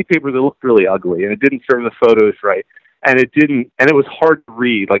issue with City Paper, they looked really ugly, and it didn't serve the photos right. And it was hard to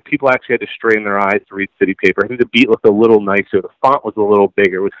read. Like, people actually had to strain their eyes to read City Paper. I think the beat looked a little nicer. The font was a little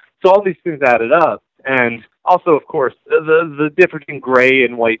bigger. So all these things added up. And also, of course, the difference in gray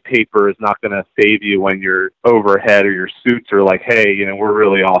and white paper is not going to save you when your overhead or your suits are like, hey, we're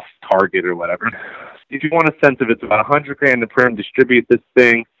really off target or whatever. If you want a sense of it's about $100,000 to print and distribute this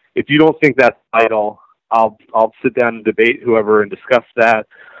thing. If you don't think that's vital, I'll sit down and debate whoever and discuss that.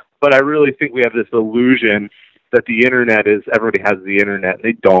 But I really think we have this illusion that the internet is, everybody has the internet, and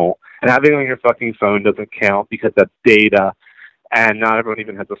they don't. And having it on your fucking phone doesn't count because that's data. and not everyone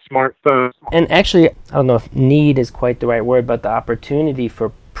even has a smartphone. And actually, I don't know if need is quite the right word, but the opportunity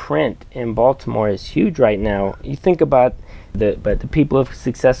for print in Baltimore is huge right now. You think about the people who've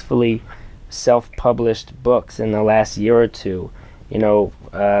successfully self-published books in the last year or two. You know,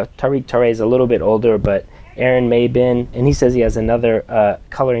 Tariq Torre is a little bit older, but Aaron Mabin, and he says he has another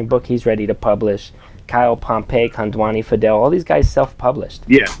coloring book he's ready to publish. Kyle Pompey, Kandwani Fidel, all these guys self-published.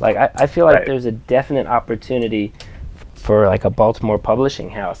 Yeah. Like, I feel like Right. there's a definite opportunity for like a Baltimore publishing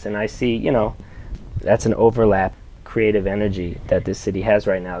house, and I see, you know, that's an overlap creative energy that this city has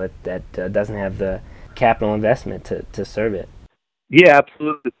right now that doesn't have the capital investment to serve it. Yeah,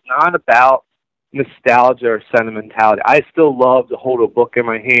 absolutely. It's not about nostalgia or sentimentality. I still love to hold a book in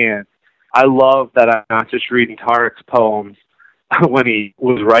my hand. I love that I'm not just reading Tariq's poems when he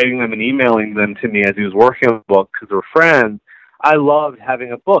was writing them and emailing them to me as he was working on the book because we're friends. I loved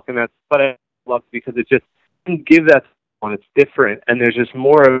having a book, and that's what I love because it just didn't give that to someone. It's different, and there's just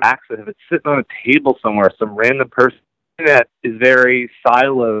more of access. If it's sitting on a table somewhere, some random person that is very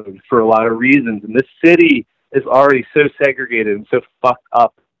siloed for a lot of reasons, and this city is already so segregated and so fucked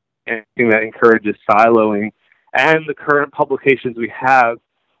up, anything that encourages siloing. And the current publications we have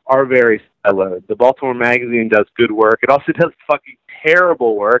are very siloed. The Baltimore Magazine does good work. It also does fucking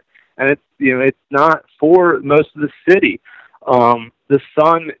terrible work, and it's not for most of the city. The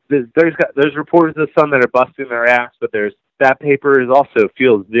Sun, there's reporters of the Sun that are busting their ass, but that paper also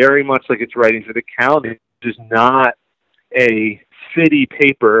feels very much like it's writing for the county. It's just not a city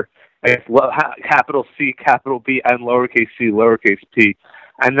paper. It's capital C, capital B, and lowercase c, lowercase p.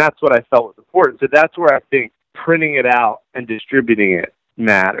 And that's what I felt was important. So that's where I think printing it out and distributing it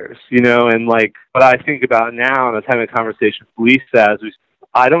matters, and like what I think about now, and I was having a conversation with Lisa,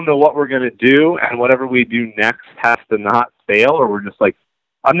 I don't know what we're going to do, and whatever we do next has to not fail, or we're just like,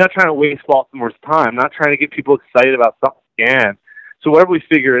 I'm not trying to waste Baltimore's time. I'm not trying to get people excited about something again. So whatever we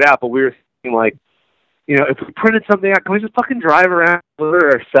figure it out, but we were thinking like, if we printed something out, can we just fucking drive around with it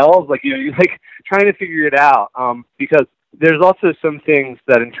ourselves? Like, you're like trying to figure it out. Because there's also some things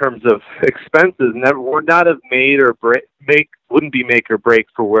that in terms of expenses would not have wouldn't be make or break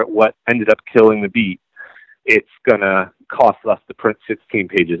for what ended up killing the beat. It's going to cost us to print 16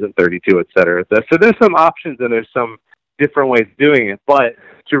 pages and 32, et cetera. So there's some options and there's some different ways of doing it. But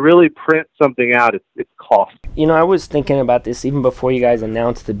to really print something out, it's cost. I was thinking about this even before you guys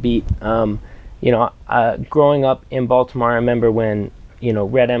announced the beat. Growing up in Baltimore, I remember when,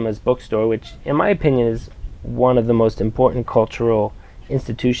 Red Emma's bookstore, which in my opinion is one of the most important cultural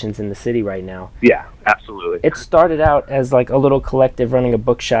institutions in the city right now. Yeah, absolutely. It started out as like a little collective running a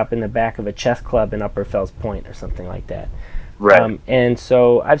bookshop in the back of a chess club in Upper Fells Point or something like that. Right. And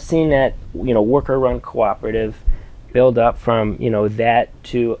so I've seen that, worker-run cooperative build up from, that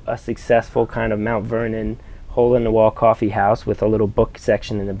to a successful kind of Mount Vernon hole-in-the-wall coffee house with a little book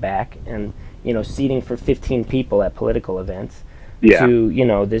section in the back and, seating for 15 people at political events. Yeah.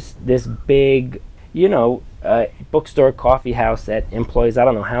 To, this big, bookstore coffee house that employs I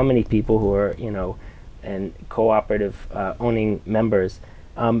don't know how many people who are, and cooperative owning members,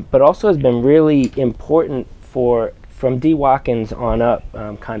 but also has been really important from D. Watkins on up,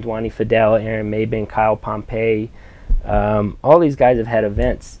 Kandwani Fidel, Aaron Mabin, Kyle Pompey, all these guys have had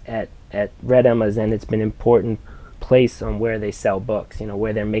events at Red Emma's, and it's been an important place on where they sell books,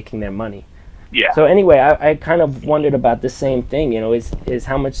 where they're making their money. Yeah. So anyway, I kind of wondered about the same thing, is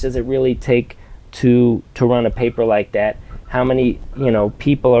how much does it really take to run a paper like that? How many,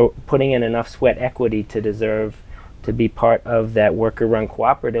 people are putting in enough sweat equity to deserve to be part of that worker-run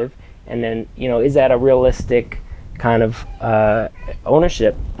cooperative? And then, is that a realistic kind of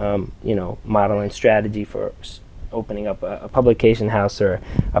ownership, model and strategy for opening up a publication house or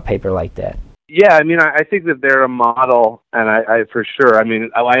a paper like that? Yeah, I think that they're a model, and I for sure, I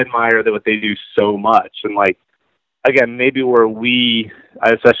admire that what they do so much, and like, again, maybe where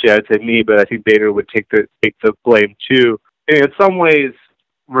especially I would say me, but I think Bader would take the blame too. In some ways,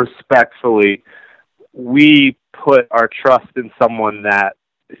 respectfully, we put our trust in someone that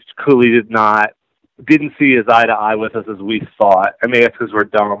clearly didn't see as eye to eye with us as we thought. I mean, that's because we're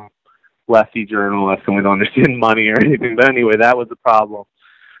dumb lefty journalists and we don't understand money or anything. But anyway, that was the problem.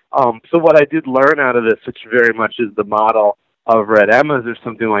 So what I did learn out of this, which very much is the model of Red Emma's or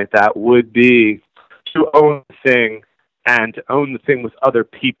something like that, would be to own the thing and to own the thing with other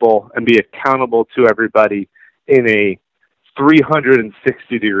people and be accountable to everybody in a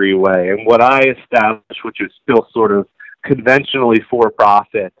 360-degree way. And what I established, which is still sort of conventionally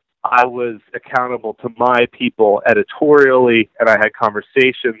for-profit, I was accountable to my people editorially, and I had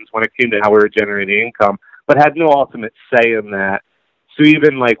conversations when it came to how we were generating income, but had no ultimate say in that So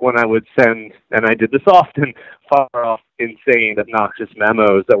even like when I would send, and I did this often, far off insane, obnoxious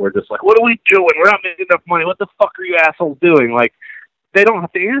memos that were just like, what are we doing? We're not making enough money. What the fuck are you assholes doing? Like, they don't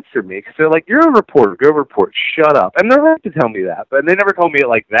have to answer me because they're like, you're a reporter, go report, shut up. And they're right to tell me that, but they never told me it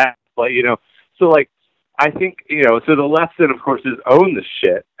like that. But, you know, so like, I think, you know, so the lesson, of course, is own the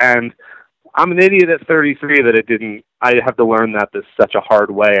shit. And I'm an idiot at 33 that I have to learn that this such a hard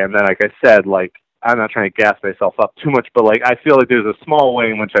way. And then, like I said, like, I'm not trying to gas myself up too much, but like, I feel like there's a small way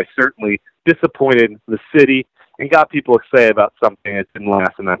in which I certainly disappointed the city and got people excited about something that didn't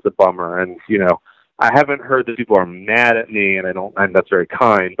last, and that's a bummer. And, you know, I haven't heard that people are mad at me, and that's very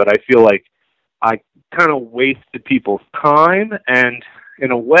kind, but I feel like I kind of wasted people's time, and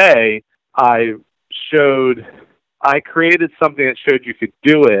in a way, I created something that showed you could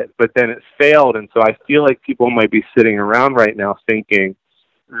do it, but then it failed, and so I feel like people might be sitting around right now thinking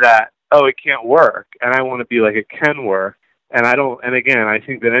that, oh, it can't work, and I want to be like, it can work, and I don't, and again, I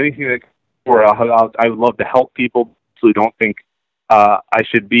think that anything that can work, I would love to help people, so don't think I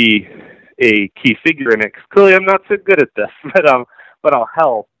should be a key figure in it, 'cause clearly I'm not so good at this, but I'll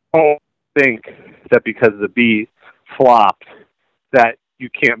help. Don't think that because the beat flopped that you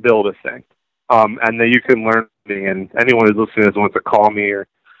can't build a thing, and that you can learn something, and anyone who's listening that wants to call me or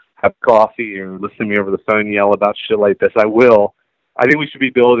have coffee or listen to me over the phone yell about shit like this, I will. I think we should be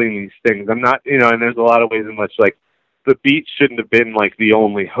building these things. I'm not, you know, and there's a lot of ways in which, like, the beat shouldn't have been, like, the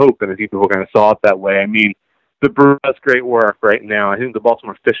only hope, and I think people kind of saw it that way. I mean, the Brew does great work right now. I think the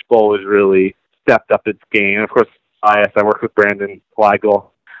Baltimore Fish Bowl has really stepped up its game. Of course, I work with Brandon Weigel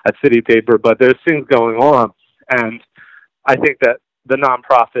at City Paper, but there's things going on, and I think that the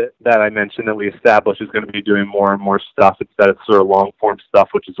nonprofit that I mentioned that we established is going to be doing more and more stuff instead of sort of long-form stuff,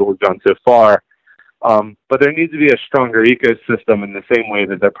 which is what we've done so far. But there needs to be a stronger ecosystem in the same way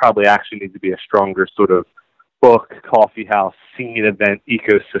that there probably actually needs to be a stronger sort of book, coffee house, scene event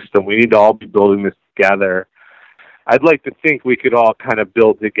ecosystem. We need to all be building this together. I'd like to think we could all kind of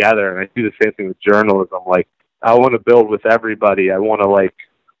build together, and I do the same thing with journalism. Like, I want to build with everybody. I want to, like,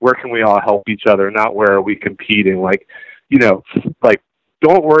 where can we all help each other, not where are we competing? Like, you know, like,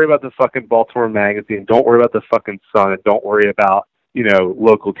 don't worry about the fucking Baltimore Magazine. Don't worry about the fucking Sun, and don't worry about, you know,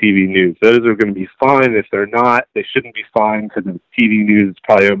 local TV news. Those are going to be fine. If they're not, they shouldn't be fine, because the TV news is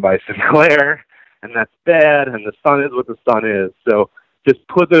probably owned by Sinclair, and that's bad, and the Sun is what the Sun is. So just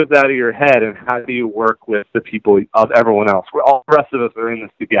put those out of your head, and how do you work with the people of everyone else? All the rest of us are in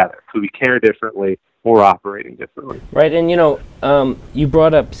this together, so we care differently, we're operating differently. Right, and you know, you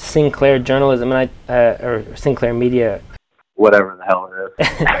brought up Sinclair journalism, and or Sinclair Media. Whatever the hell it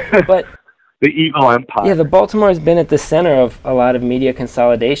is. But the evil empire. Yeah, the Baltimore has been at the center of a lot of media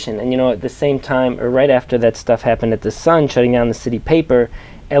consolidation, and you know, at the same time, or right after that stuff happened at the Sun, shutting down the City Paper,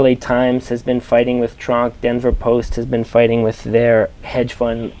 LA Times has been fighting with Tronc, Denver Post has been fighting with their hedge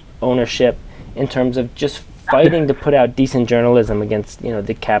fund ownership in terms of just fighting to put out decent journalism against, you know,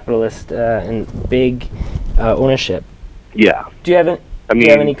 the capitalist and big ownership. Yeah. Do you have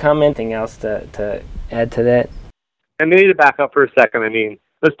any commenting else to add to that? I need to back up for a second. I mean,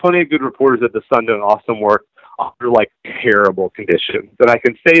 there's plenty of good reporters at the Sun doing awesome work under, like, terrible conditions. And I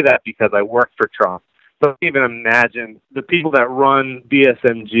can say that because I work for Tronc. Don't even imagine the people that run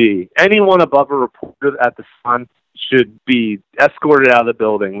BSMG. Anyone above a reporter at the Sun should be escorted out of the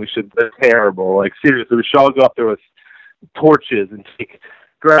building. They're terrible. Like, seriously, we should all go up there with torches and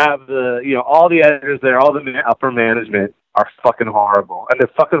grab all the editors there, all the upper management are fucking horrible. And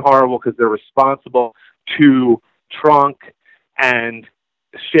they're fucking horrible because they're responsible to Tronc and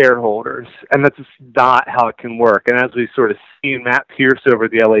shareholders, and that's just not how it can work. And as we sort of see, Matt Pierce over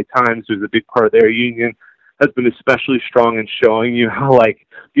at the LA Times, who's a big part of their union, has been especially strong in showing you how, like,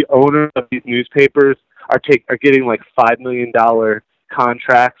 the owners of these newspapers are getting like $5 million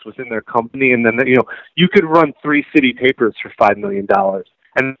contracts within their company, and then, you know, you could run 3 city papers for $5 million,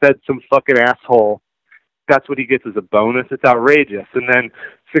 and instead some fucking asshole, that's what he gets as a bonus. It's outrageous. And then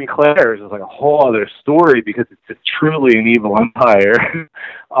Sinclair is like a whole other story because it's truly an evil empire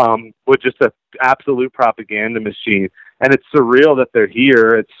with just an absolute propaganda machine. And it's surreal that they're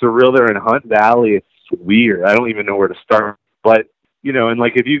here. It's surreal they're in Hunt Valley. It's weird. I don't even know where to start. But, you know, and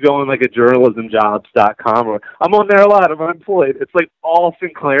like if you go on like a journalismjobs.com, or I'm on there a lot, I'm unemployed. It's like all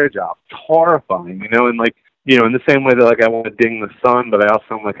Sinclair jobs. It's horrifying, you know, and like, you know, in the same way that, like, I want to ding the Sun, but I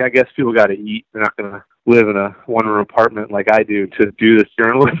also am like, I guess people got to eat. They're not going to live in a one-room apartment like I do to do this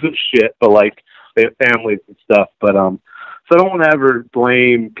journalism shit, but, like, they have families and stuff. But, so I don't want to ever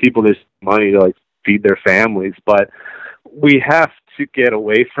blame people this money to, like, feed their families, but we have to get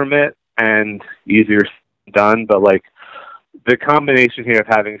away from it, and easier done. But, like, the combination here of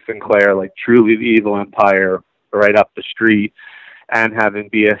having Sinclair, like, truly the evil empire right up the street, and having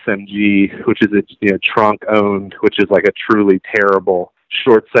BSMG, which is a Trunk owned, which is like a truly terrible,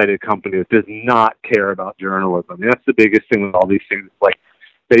 short-sighted company that does not care about journalism. I mean, that's the biggest thing with all these things. Like,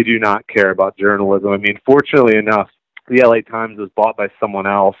 they do not care about journalism. I mean, fortunately enough, the LA Times was bought by someone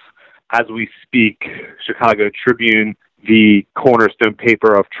else. As we speak, Chicago Tribune, the cornerstone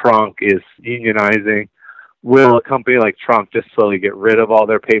paper of Trunk, is unionizing. Will a company like Trunk just slowly get rid of all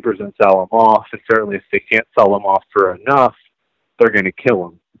their papers and sell them off? And certainly if they can't sell them off for enough, they're going to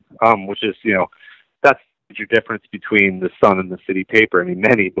kill them, which is, that's the major difference between the Sun and the City paper. I mean,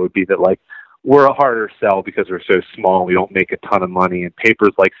 many would be that, like, we're a harder sell because we're so small, we don't make a ton of money, and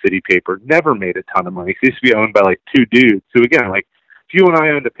papers like City Paper never made a ton of money. It used to be owned by, like, two dudes. So, again, like, if you and I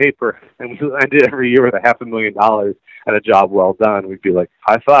owned a paper and we ended every year with $500,000 and a job well done, we'd be like,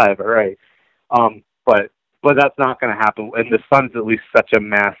 high five, all right. But that's not going to happen, and the Sun's at least such a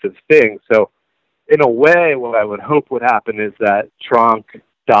massive thing. So, in a way, what I would hope would happen is that Trunk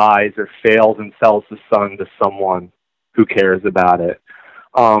dies or fails and sells the Sun to someone who cares about it.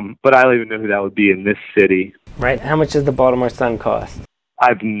 But I don't even know who that would be in this city. Right. How much does the Baltimore Sun cost? I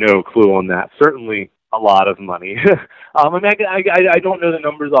have no clue on that. Certainly a lot of money. I don't know the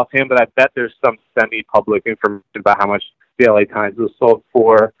numbers offhand, but I bet there's some semi-public information about how much the LA Times was sold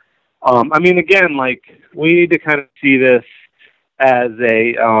for. I mean, again, like, we need to kind of see this as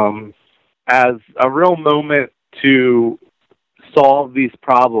a real moment to solve these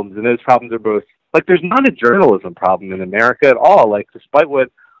problems. And those problems are both, like, there's not a journalism problem in America at all. Like, despite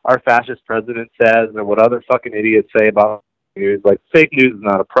what our fascist president says and what other fucking idiots say about news, like, fake news is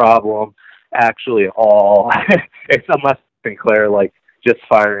not a problem, actually, at all. It's unless Sinclair, like, just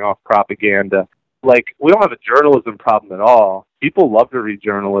firing off propaganda. Like, we don't have a journalism problem at all. People love to read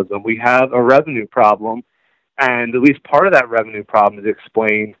journalism. We have a revenue problem, and at least part of that revenue problem is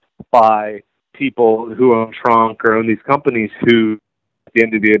explained by people who own Trunk or own these companies who, at the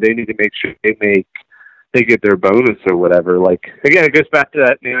end of the day, they need to make sure they get their bonus or whatever. Like, again, it goes back to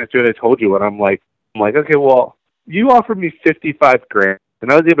that answer I told you when I'm like, okay, well, you offered me $55,000,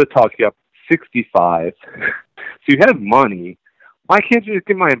 and I was able to talk you up 65. So you have money. Why can't you just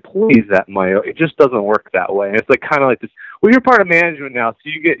give my employees that money? It just doesn't work that way. And it's like kind of like this. Well, you're part of management now, so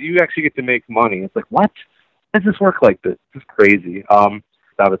you actually get to make money. It's like, what? How does this work like this? This is crazy.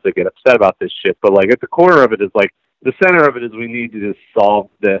 Obviously, get upset about this shit, but like at the core of it is like the center of it is we need to just solve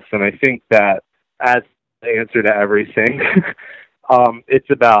this. And I think that as the answer to everything,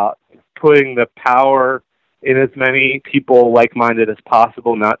 it's about putting the power in as many people like-minded as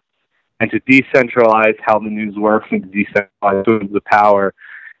possible, and to decentralize how the news works and to decentralize the power,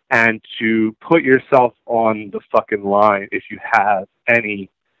 and to put yourself on the fucking line if you have anything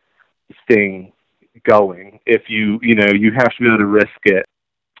going. If you have to be able to risk it.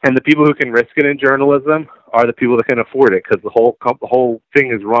 And the people who can risk it in journalism are the people that can afford it, because the whole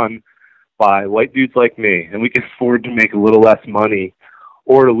thing is run by white dudes like me, and we can afford to make a little less money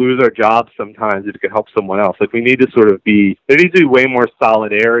or to lose our jobs sometimes if it can help someone else. Like, we need to there needs to be way more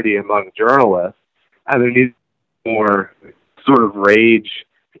solidarity among journalists, and there needs to be more sort of rage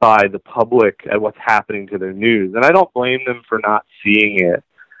by the public at what's happening to their news. And I don't blame them for not seeing it,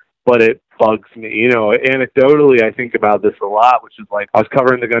 but it bugs me. Anecdotally, I think about this a lot, which is like, I was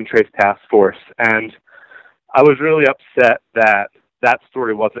covering the Gun Trace Task Force, and I was really upset that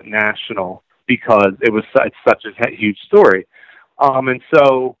story wasn't national because it's such a huge story. And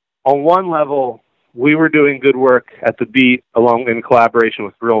so on one level, we were doing good work at the Beat along in collaboration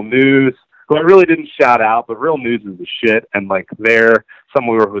with Real News, who I really didn't shout out, but Real News is the shit. And like, they're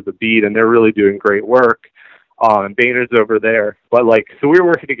somewhere with the Beat, and they're really doing great work. And Boehner's over there. But like, so we were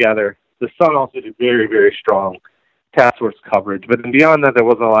working together. The Sun also did very, very strong task force coverage. But then beyond that, there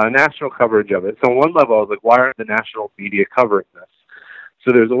wasn't a lot of national coverage of it. So on one level, I was like, why aren't the national media covering this?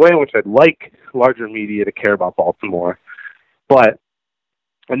 So there's a way in which I'd like larger media to care about Baltimore.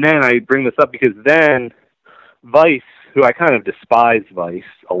 And then I bring this up because then Vice, who I kind of despise Vice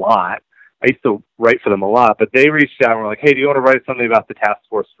a lot, I used to write for them a lot, but they reached out and were like, hey, do you want to write something about the task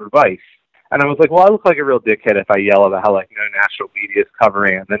force for Vice? And I was like, well, I look like a real dickhead if I yell about how, like, national media is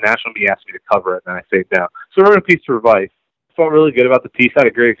covering it, and then national media asked me to cover it, and I say no. So I wrote a piece for Vice. I felt really good about the piece. I had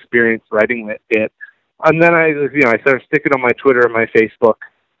a great experience writing it. And then I started sticking on my Twitter and my Facebook,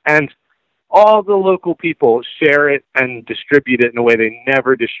 and all the local people share it and distribute it in a way they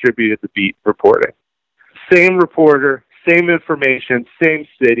never distributed the Beat reporting. Same reporter, same information, same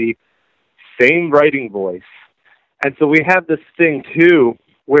city, same writing voice. And so we have this thing, too,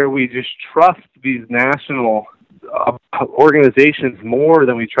 where we just trust these national organizations more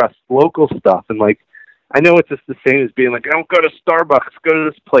than we trust local stuff. And, like, I know it's just the same as being like, don't go to Starbucks, go to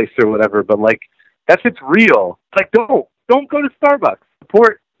this place or whatever, but, like, that shit's real. It's like, don't. don't go to Starbucks.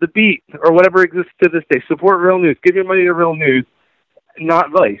 Support the Beat or whatever exists to this day. Support real news. Give your money to real news,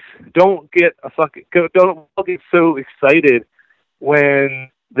 not Vice. Don't get so excited when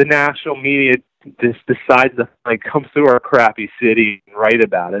the national media just decides to come through our crappy city and write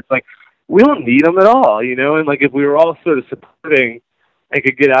about it. It's like, we don't need them at all, and if we were all sort of supporting and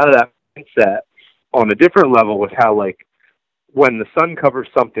could get out of that mindset on a different level with how when the Sun covers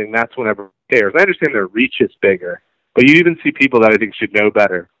something, that's when everyone cares. I understand their reach is bigger, but you even see people that I think should know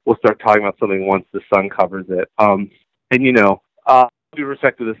better will start talking about something once the Sun covers it. Due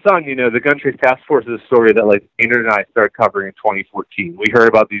respect to the Sun, the Gun Trace Task Force is a story that Maynard and I started covering in 2014. We heard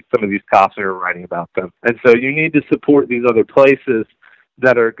about some of these cops and we were writing about them. And so you need to support these other places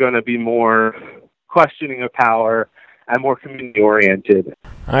that are going to be more questioning of power and more community-oriented.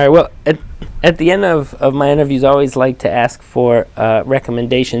 All right, well, at the end of my interviews, I always like to ask for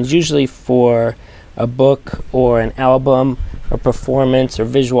recommendations, usually for a book or an album or performance or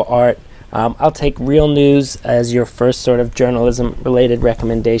visual art. I'll take real news as your first sort of journalism-related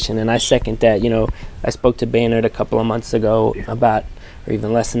recommendation, and I second that. I spoke to Maynard a couple of months ago about, or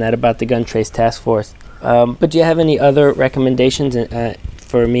even less than that, about the Gun Trace Task Force. But do you have any other recommendations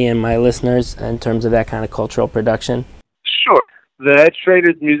for me and my listeners in terms of that kind of cultural production? Sure. The Ed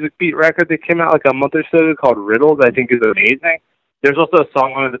Schrader's Music Beat record that came out a month or so ago called Riddles, I think is amazing. There's also a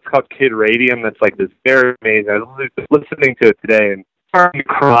song on it that's called Kid Radium that's this very amazing. I was listening to it today and starting to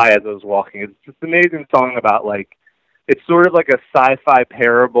cry as I was walking. It's just an amazing song about it's sort of like a sci-fi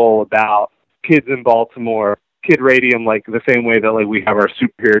parable about kids in Baltimore. Kid Radium, the same way that we have our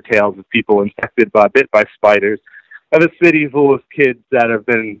superhero tales of people bit by spiders, of a city full of kids that have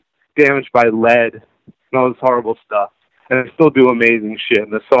been damaged by lead and all this horrible stuff, and they still do amazing shit.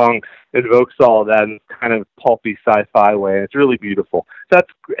 And the song invokes all of that in kind of pulpy sci-fi way. It's really beautiful. That's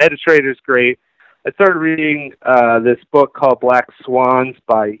Ed Schrader's great. I started reading this book called Black Swans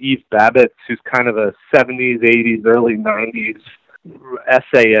by Eve Babbitt, who's kind of a 70s, 80s, early 90s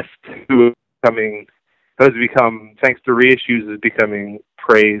essayist who has become, thanks to reissues, is becoming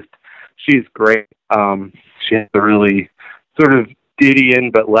praised. She's great. She has a really sort of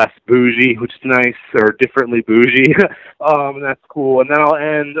Didion but less bougie, which is nice, or differently bougie. That's cool. And then I'll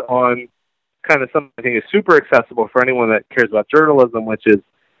end on kind of something I think is super accessible for anyone that cares about journalism, which is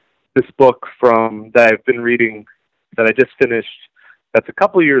this book that I've been reading that I just finished that's a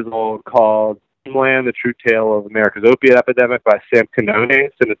couple years old called Dreamland, The True Tale of America's Opiate Epidemic by Sam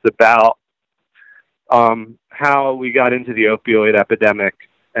Quinones, and it's about how we got into the opioid epidemic,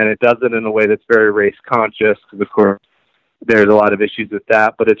 and it does it in a way that's very race conscious, because of course there's a lot of issues with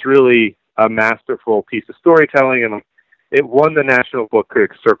that, but it's really a masterful piece of storytelling, and it won the National Book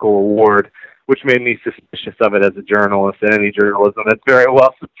Critics Circle Award, which made me suspicious of it as a journalist, and any journalism that's very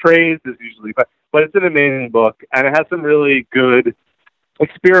well praised is usually, but it's an amazing book, and it has some really good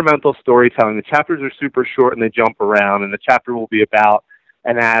experimental storytelling. The chapters are super short and they jump around, and the chapter will be about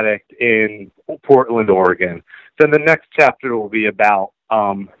an addict in Portland, Oregon. Then the next chapter will be about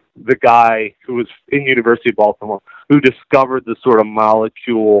the guy who was in University of Baltimore who discovered the sort of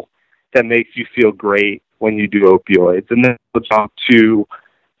molecule that makes you feel great when you do opioids. And then we'll jump to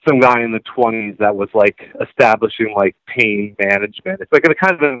some guy in the 20s that was establishing pain management. It's a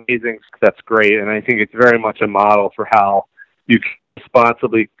kind of amazing, that's great. And I think it's very much a model for how you can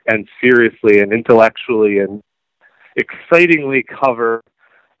responsibly and seriously and intellectually and excitingly cover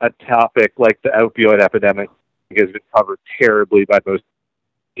a topic like the opioid epidemic. Has been covered terribly by most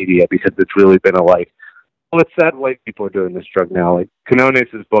media because it's really been it's sad white people are doing this drug now.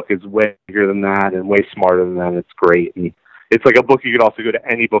 Quinones' book is way bigger than that and way smarter than that, and it's great. And it's a book you could also go to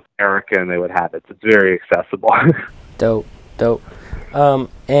any book in America and they would have it. So it's very accessible. Dope.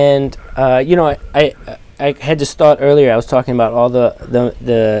 I had to start earlier. I was talking about all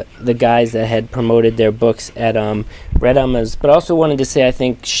the guys that had promoted their books at Red Emma's, but I also wanted to say I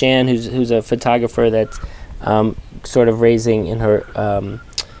think Shan, who's a photographer that's sort of raising in her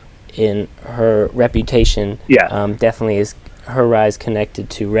reputation. Yeah. Definitely is her rise connected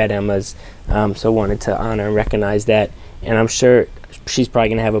to Red Emma's. So wanted to honor and recognize that, and I'm sure she's probably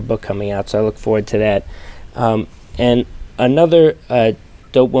gonna have a book coming out. So I look forward to that. And another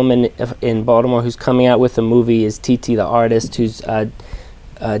dope woman in Baltimore who's coming out with a movie is TT the Artist, who's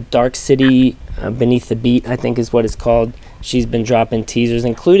Dark City Beneath the Beat, I think is what it's called. She's been dropping teasers,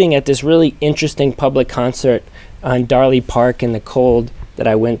 including at this really interesting public concert on Darley Park in the cold that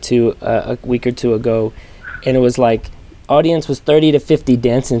I went to a week or two ago, and it was audience was 30 to 50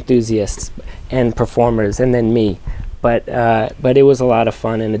 dance enthusiasts and performers, and then me, but it was a lot of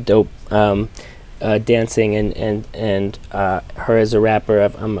fun and a dope dancing, and her as a rapper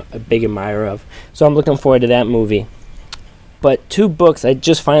I'm a big admirer of, so I'm looking forward to that movie. But two books I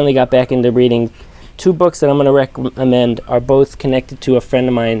just finally got back into reading. Two books that I'm going to recommend are both connected to a friend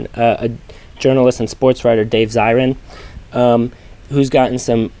of mine, a journalist and sports writer, Dave Zirin, who's gotten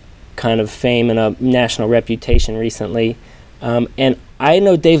some kind of fame and a national reputation recently. And I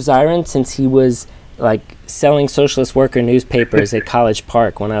know Dave Zirin since he was like selling Socialist Worker newspapers at College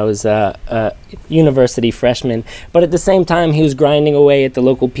Park when I was a university freshman. But at the same time, he was grinding away at the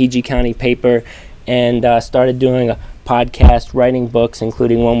local PG County paper and started doing a podcast, writing books,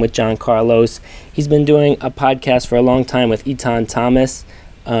 including one with John Carlos. He's been doing a podcast for a long time with Etan Thomas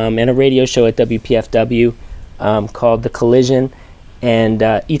and a radio show at WPFW called The Collision. And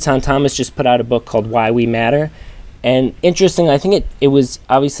Etan Thomas just put out a book called Why We Matter. And interesting, I think it was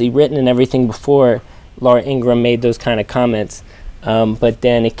obviously written and everything before Laura Ingraham made those kind of comments. But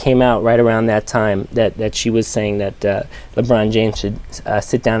then it came out right around that time that she was saying that LeBron James should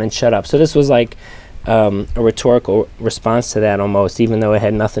sit down and shut up. So this was like a rhetorical response to that almost, even though it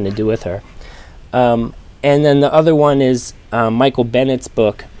had nothing to do with her. And then the other one is Michael Bennett's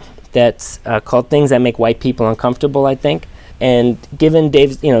book that's called Things That Make White People Uncomfortable, I think. And given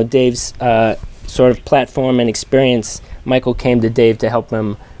Dave's sort of platform and experience, Michael came to Dave to help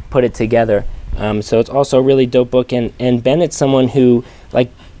him put it together. So it's also a really dope book. And Bennett's someone who,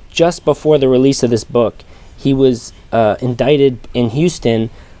 like, just before the release of this book, he was indicted in Houston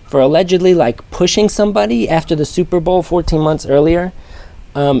for allegedly, like, pushing somebody after the Super Bowl 14 months earlier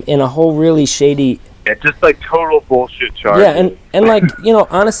in a whole really shady... Yeah, just like total bullshit charges. Yeah, and like,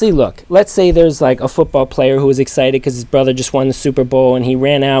 honestly, look, let's say there's like a football player who was excited because his brother just won the Super Bowl and he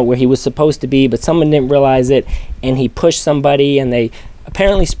ran out where he was supposed to be, but someone didn't realize it and he pushed somebody and they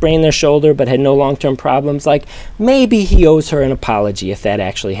apparently sprained their shoulder but had no long-term problems. Like, maybe he owes her an apology if that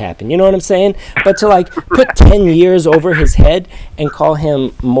actually happened. You know what I'm saying? But to like put 10 years over his head and call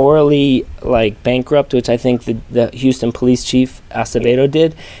him morally like bankrupt, which I think the Houston police chief Acevedo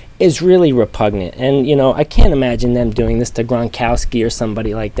did, is really repugnant. And, I can't imagine them doing this to Gronkowski or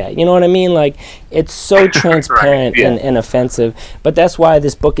somebody like that. You know what I mean? Like, it's so transparent Right, yeah. and offensive. But that's why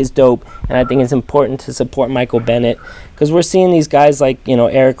this book is dope, and I think it's important to support Michael Bennett, because we're seeing these guys like,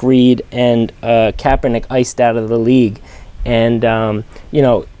 Eric Reed and Kaepernick iced out of the league. And,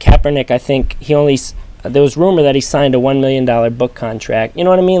 Kaepernick, I think there was rumor that he signed a $1 million book contract. You know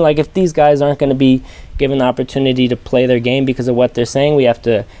what I mean? Like, if these guys aren't going to be given the opportunity to play their game because of what they're saying, we have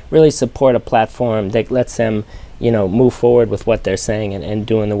to really support a platform that lets them, move forward with what they're saying and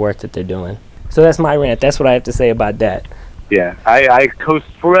doing the work that they're doing. So that's my rant. That's what I have to say about that. Yeah, I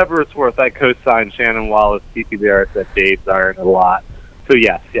for whatever it's worth, I co-signed Shannon Wallace, T.P. Barrett, that Dave's Iron a lot. So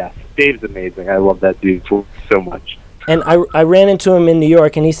yes, Dave's amazing. I love that dude so much. And I ran into him in New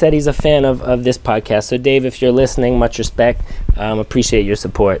York, and he said he's a fan of this podcast. So, Dave, if you're listening, much respect. Appreciate your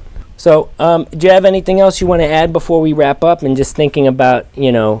support. So, do you have anything else you want to add before we wrap up? And just thinking about,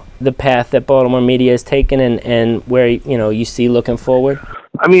 the path that Baltimore media has taken and where, you see looking forward?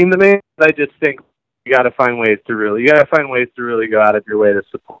 I mean, the main thing, I just think you got to find ways to really go out of your way to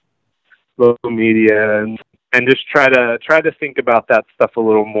support local media and just try to think about that stuff a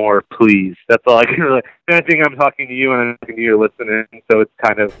little more, please. That's all I can really. I think I'm talking to you and I'm talking to you listening, so it's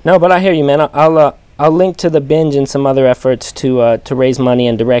kind of. No, but I hear you, man. I'll link to the Binge and some other efforts to raise money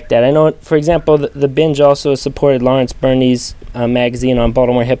and direct that. I know, for example, the Binge also supported Lawrence Burney's magazine on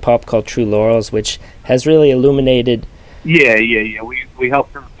Baltimore hip hop called True Laurels, which has really illuminated. Yeah. We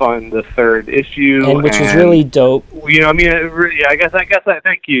helped them fund the third issue, and which was really dope. I guess I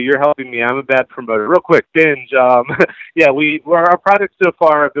thank you. You're helping me. I'm a bad promoter. Real quick, Binge. Our project so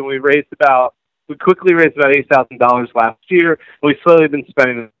far have been we quickly raised about $8,000 last year. We've slowly been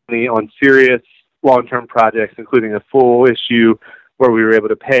spending money on serious long-term projects, including a full issue where we were able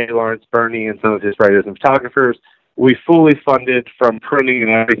to pay Lawrence Burney and some of his writers and photographers. We fully funded from printing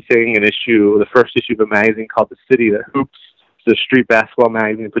and everything the first issue of a magazine called The City That Hoops. It's a street basketball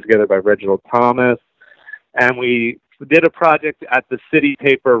magazine put together by Reginald Thomas. And we did a project at the City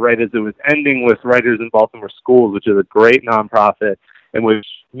paper right as it was ending with Writers in Baltimore Schools, which is a great nonprofit, in which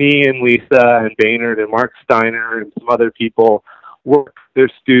me and Lisa and Baynard and Mark Steiner and some other people worked with their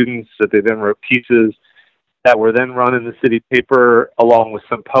students that they then wrote pieces that were then run in the City paper along with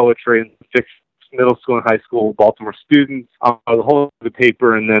some poetry and fiction. Middle school and high school Baltimore students on the whole of the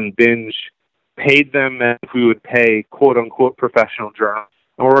paper, and then Binge paid them as we would pay quote-unquote professional journalists.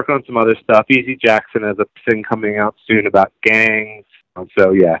 And we're working on some other stuff. Easy Jackson has a thing coming out soon about gangs.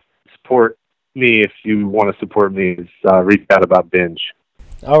 So, support me if you want to support me. Reach out about Binge.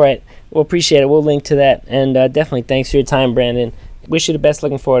 All right. Well, appreciate it. We'll link to that. And definitely thanks for your time, Brandon. Wish you the best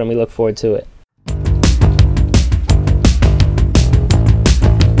looking forward, and we look forward to it.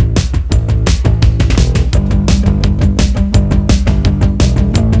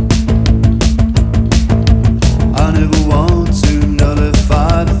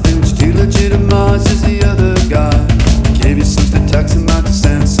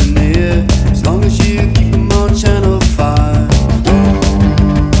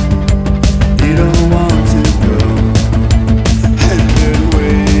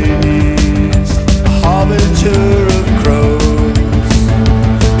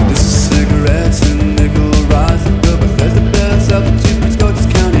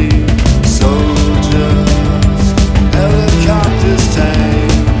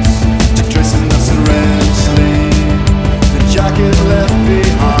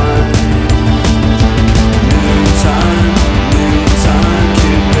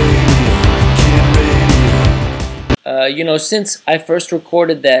 Since I first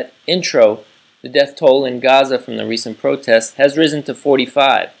recorded that intro, the death toll in Gaza from the recent protests has risen to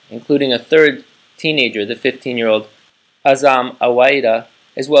 45, including a third teenager, the 15-year-old Azam Awaida,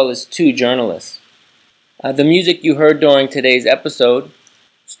 as well as 2 journalists. The music you heard during today's episode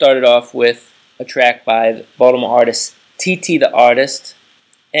started off with a track by the Baltimore artist TT the Artist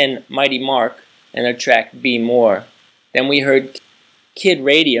and Mighty Mark, and their track Be More. Then we heard Kid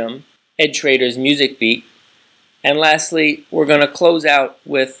Radium, Ed Trader's Music Beat. And lastly, we're going to close out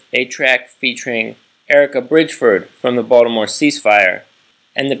with a track featuring Erica Bridgeford from the Baltimore Ceasefire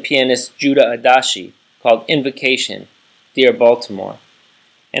and the pianist Judah Adashi called Invocation, Dear Baltimore.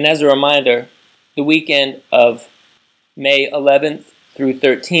 And as a reminder, the weekend of May 11th through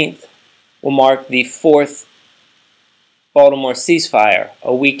 13th will mark the 4th Baltimore Ceasefire,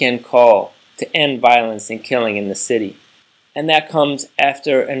 a weekend call to end violence and killing in the city. And that comes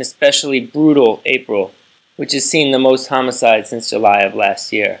after an especially brutal April, which has seen the most homicides since July of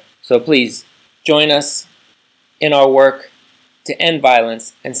last year. So please, join us in our work to end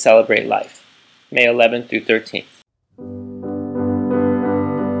violence and celebrate life. May 11th through 13th.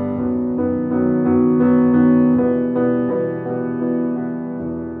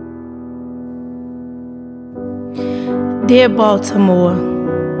 Dear Baltimore,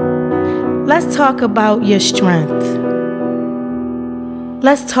 let's talk about your strength.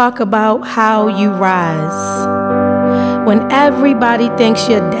 Let's talk about how you rise when everybody thinks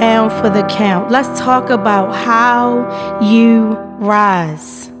you're down for the count. Let's talk about how you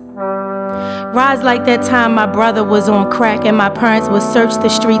rise. Rise like that time my brother was on crack and my parents would search the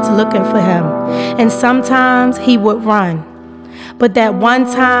streets looking for him. And sometimes he would run. But that one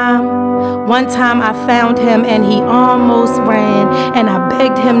time I found him and he almost ran, and I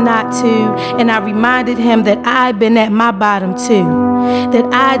begged him not to, and I reminded him that I'd been at my bottom too, that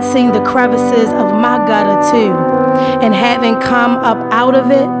I'd seen the crevices of my gutter too, and having come up out of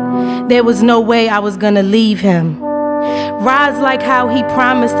it, there was no way I was gonna leave him. Rise like how he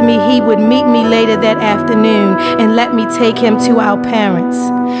promised me he would meet me later that afternoon and let me take him to our parents.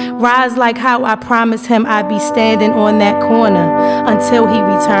 Rise like how I promised him I'd be standing on that corner until he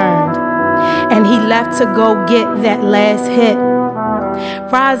returned. And he left to go get that last hit.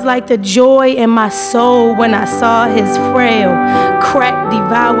 Rise like the joy in my soul when I saw his frail, crack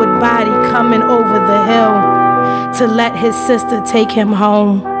devoured body coming over the hill to let his sister take him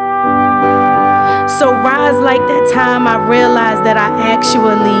home. So rise like that time I realized that I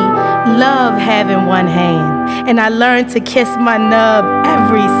actually love having one hand, and I learned to kiss my nub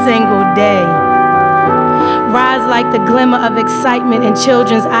every single day. Rise like the glimmer of excitement in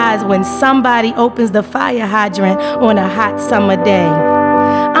children's eyes when somebody opens the fire hydrant on a hot summer day.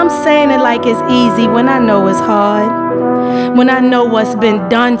 I'm saying it like it's easy when I know it's hard, when I know what's been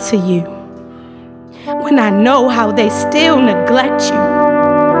done to you, when I know how they still neglect you.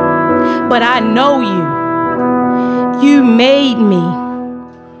 But I know you. You made me.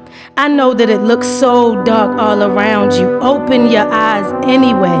 I know that it looks so dark all around you. Open your eyes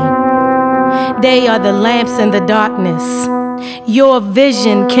anyway. They are the lamps in the darkness. Your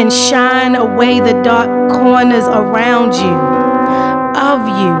vision can shine away the dark corners around you, of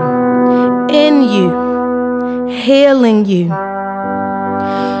you, in you, healing you.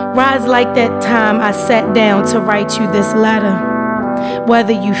 Rise like that time I sat down to write you this letter.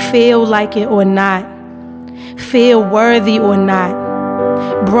 Whether you feel like it or not, feel worthy or not,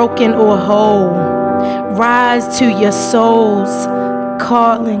 broken or whole, rise to your soul's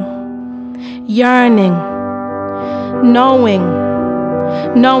calling, yearning, knowing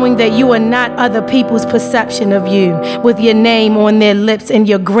that you are not other people's perception of you, with your name on their lips and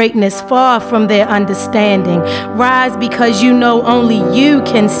your greatness far from their understanding. Rise because you know only you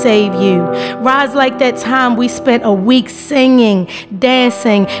can save you. Rise like that time we spent a week singing,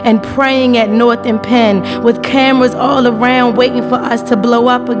 dancing, and praying at North and Penn, with cameras all around waiting for us to blow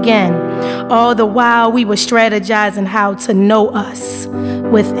up again. All the while we were strategizing how to know us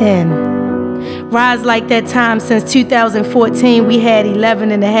within. Rise like that time since 2014 we had 11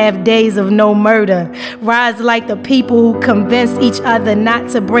 and a half days of no murder. Rise like the people who convinced each other not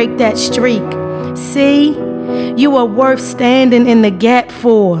to break that streak. See, you are worth standing in the gap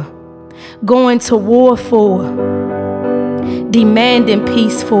for, going to war for, demanding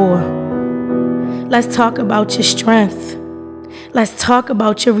peace for. Let's talk about your strength. Let's talk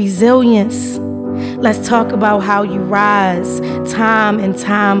about your resilience. Let's talk about how you rise time and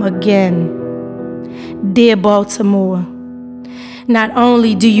time again. Dear Baltimore, not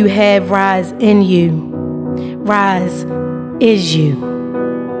only do you have rise in you, rise is you.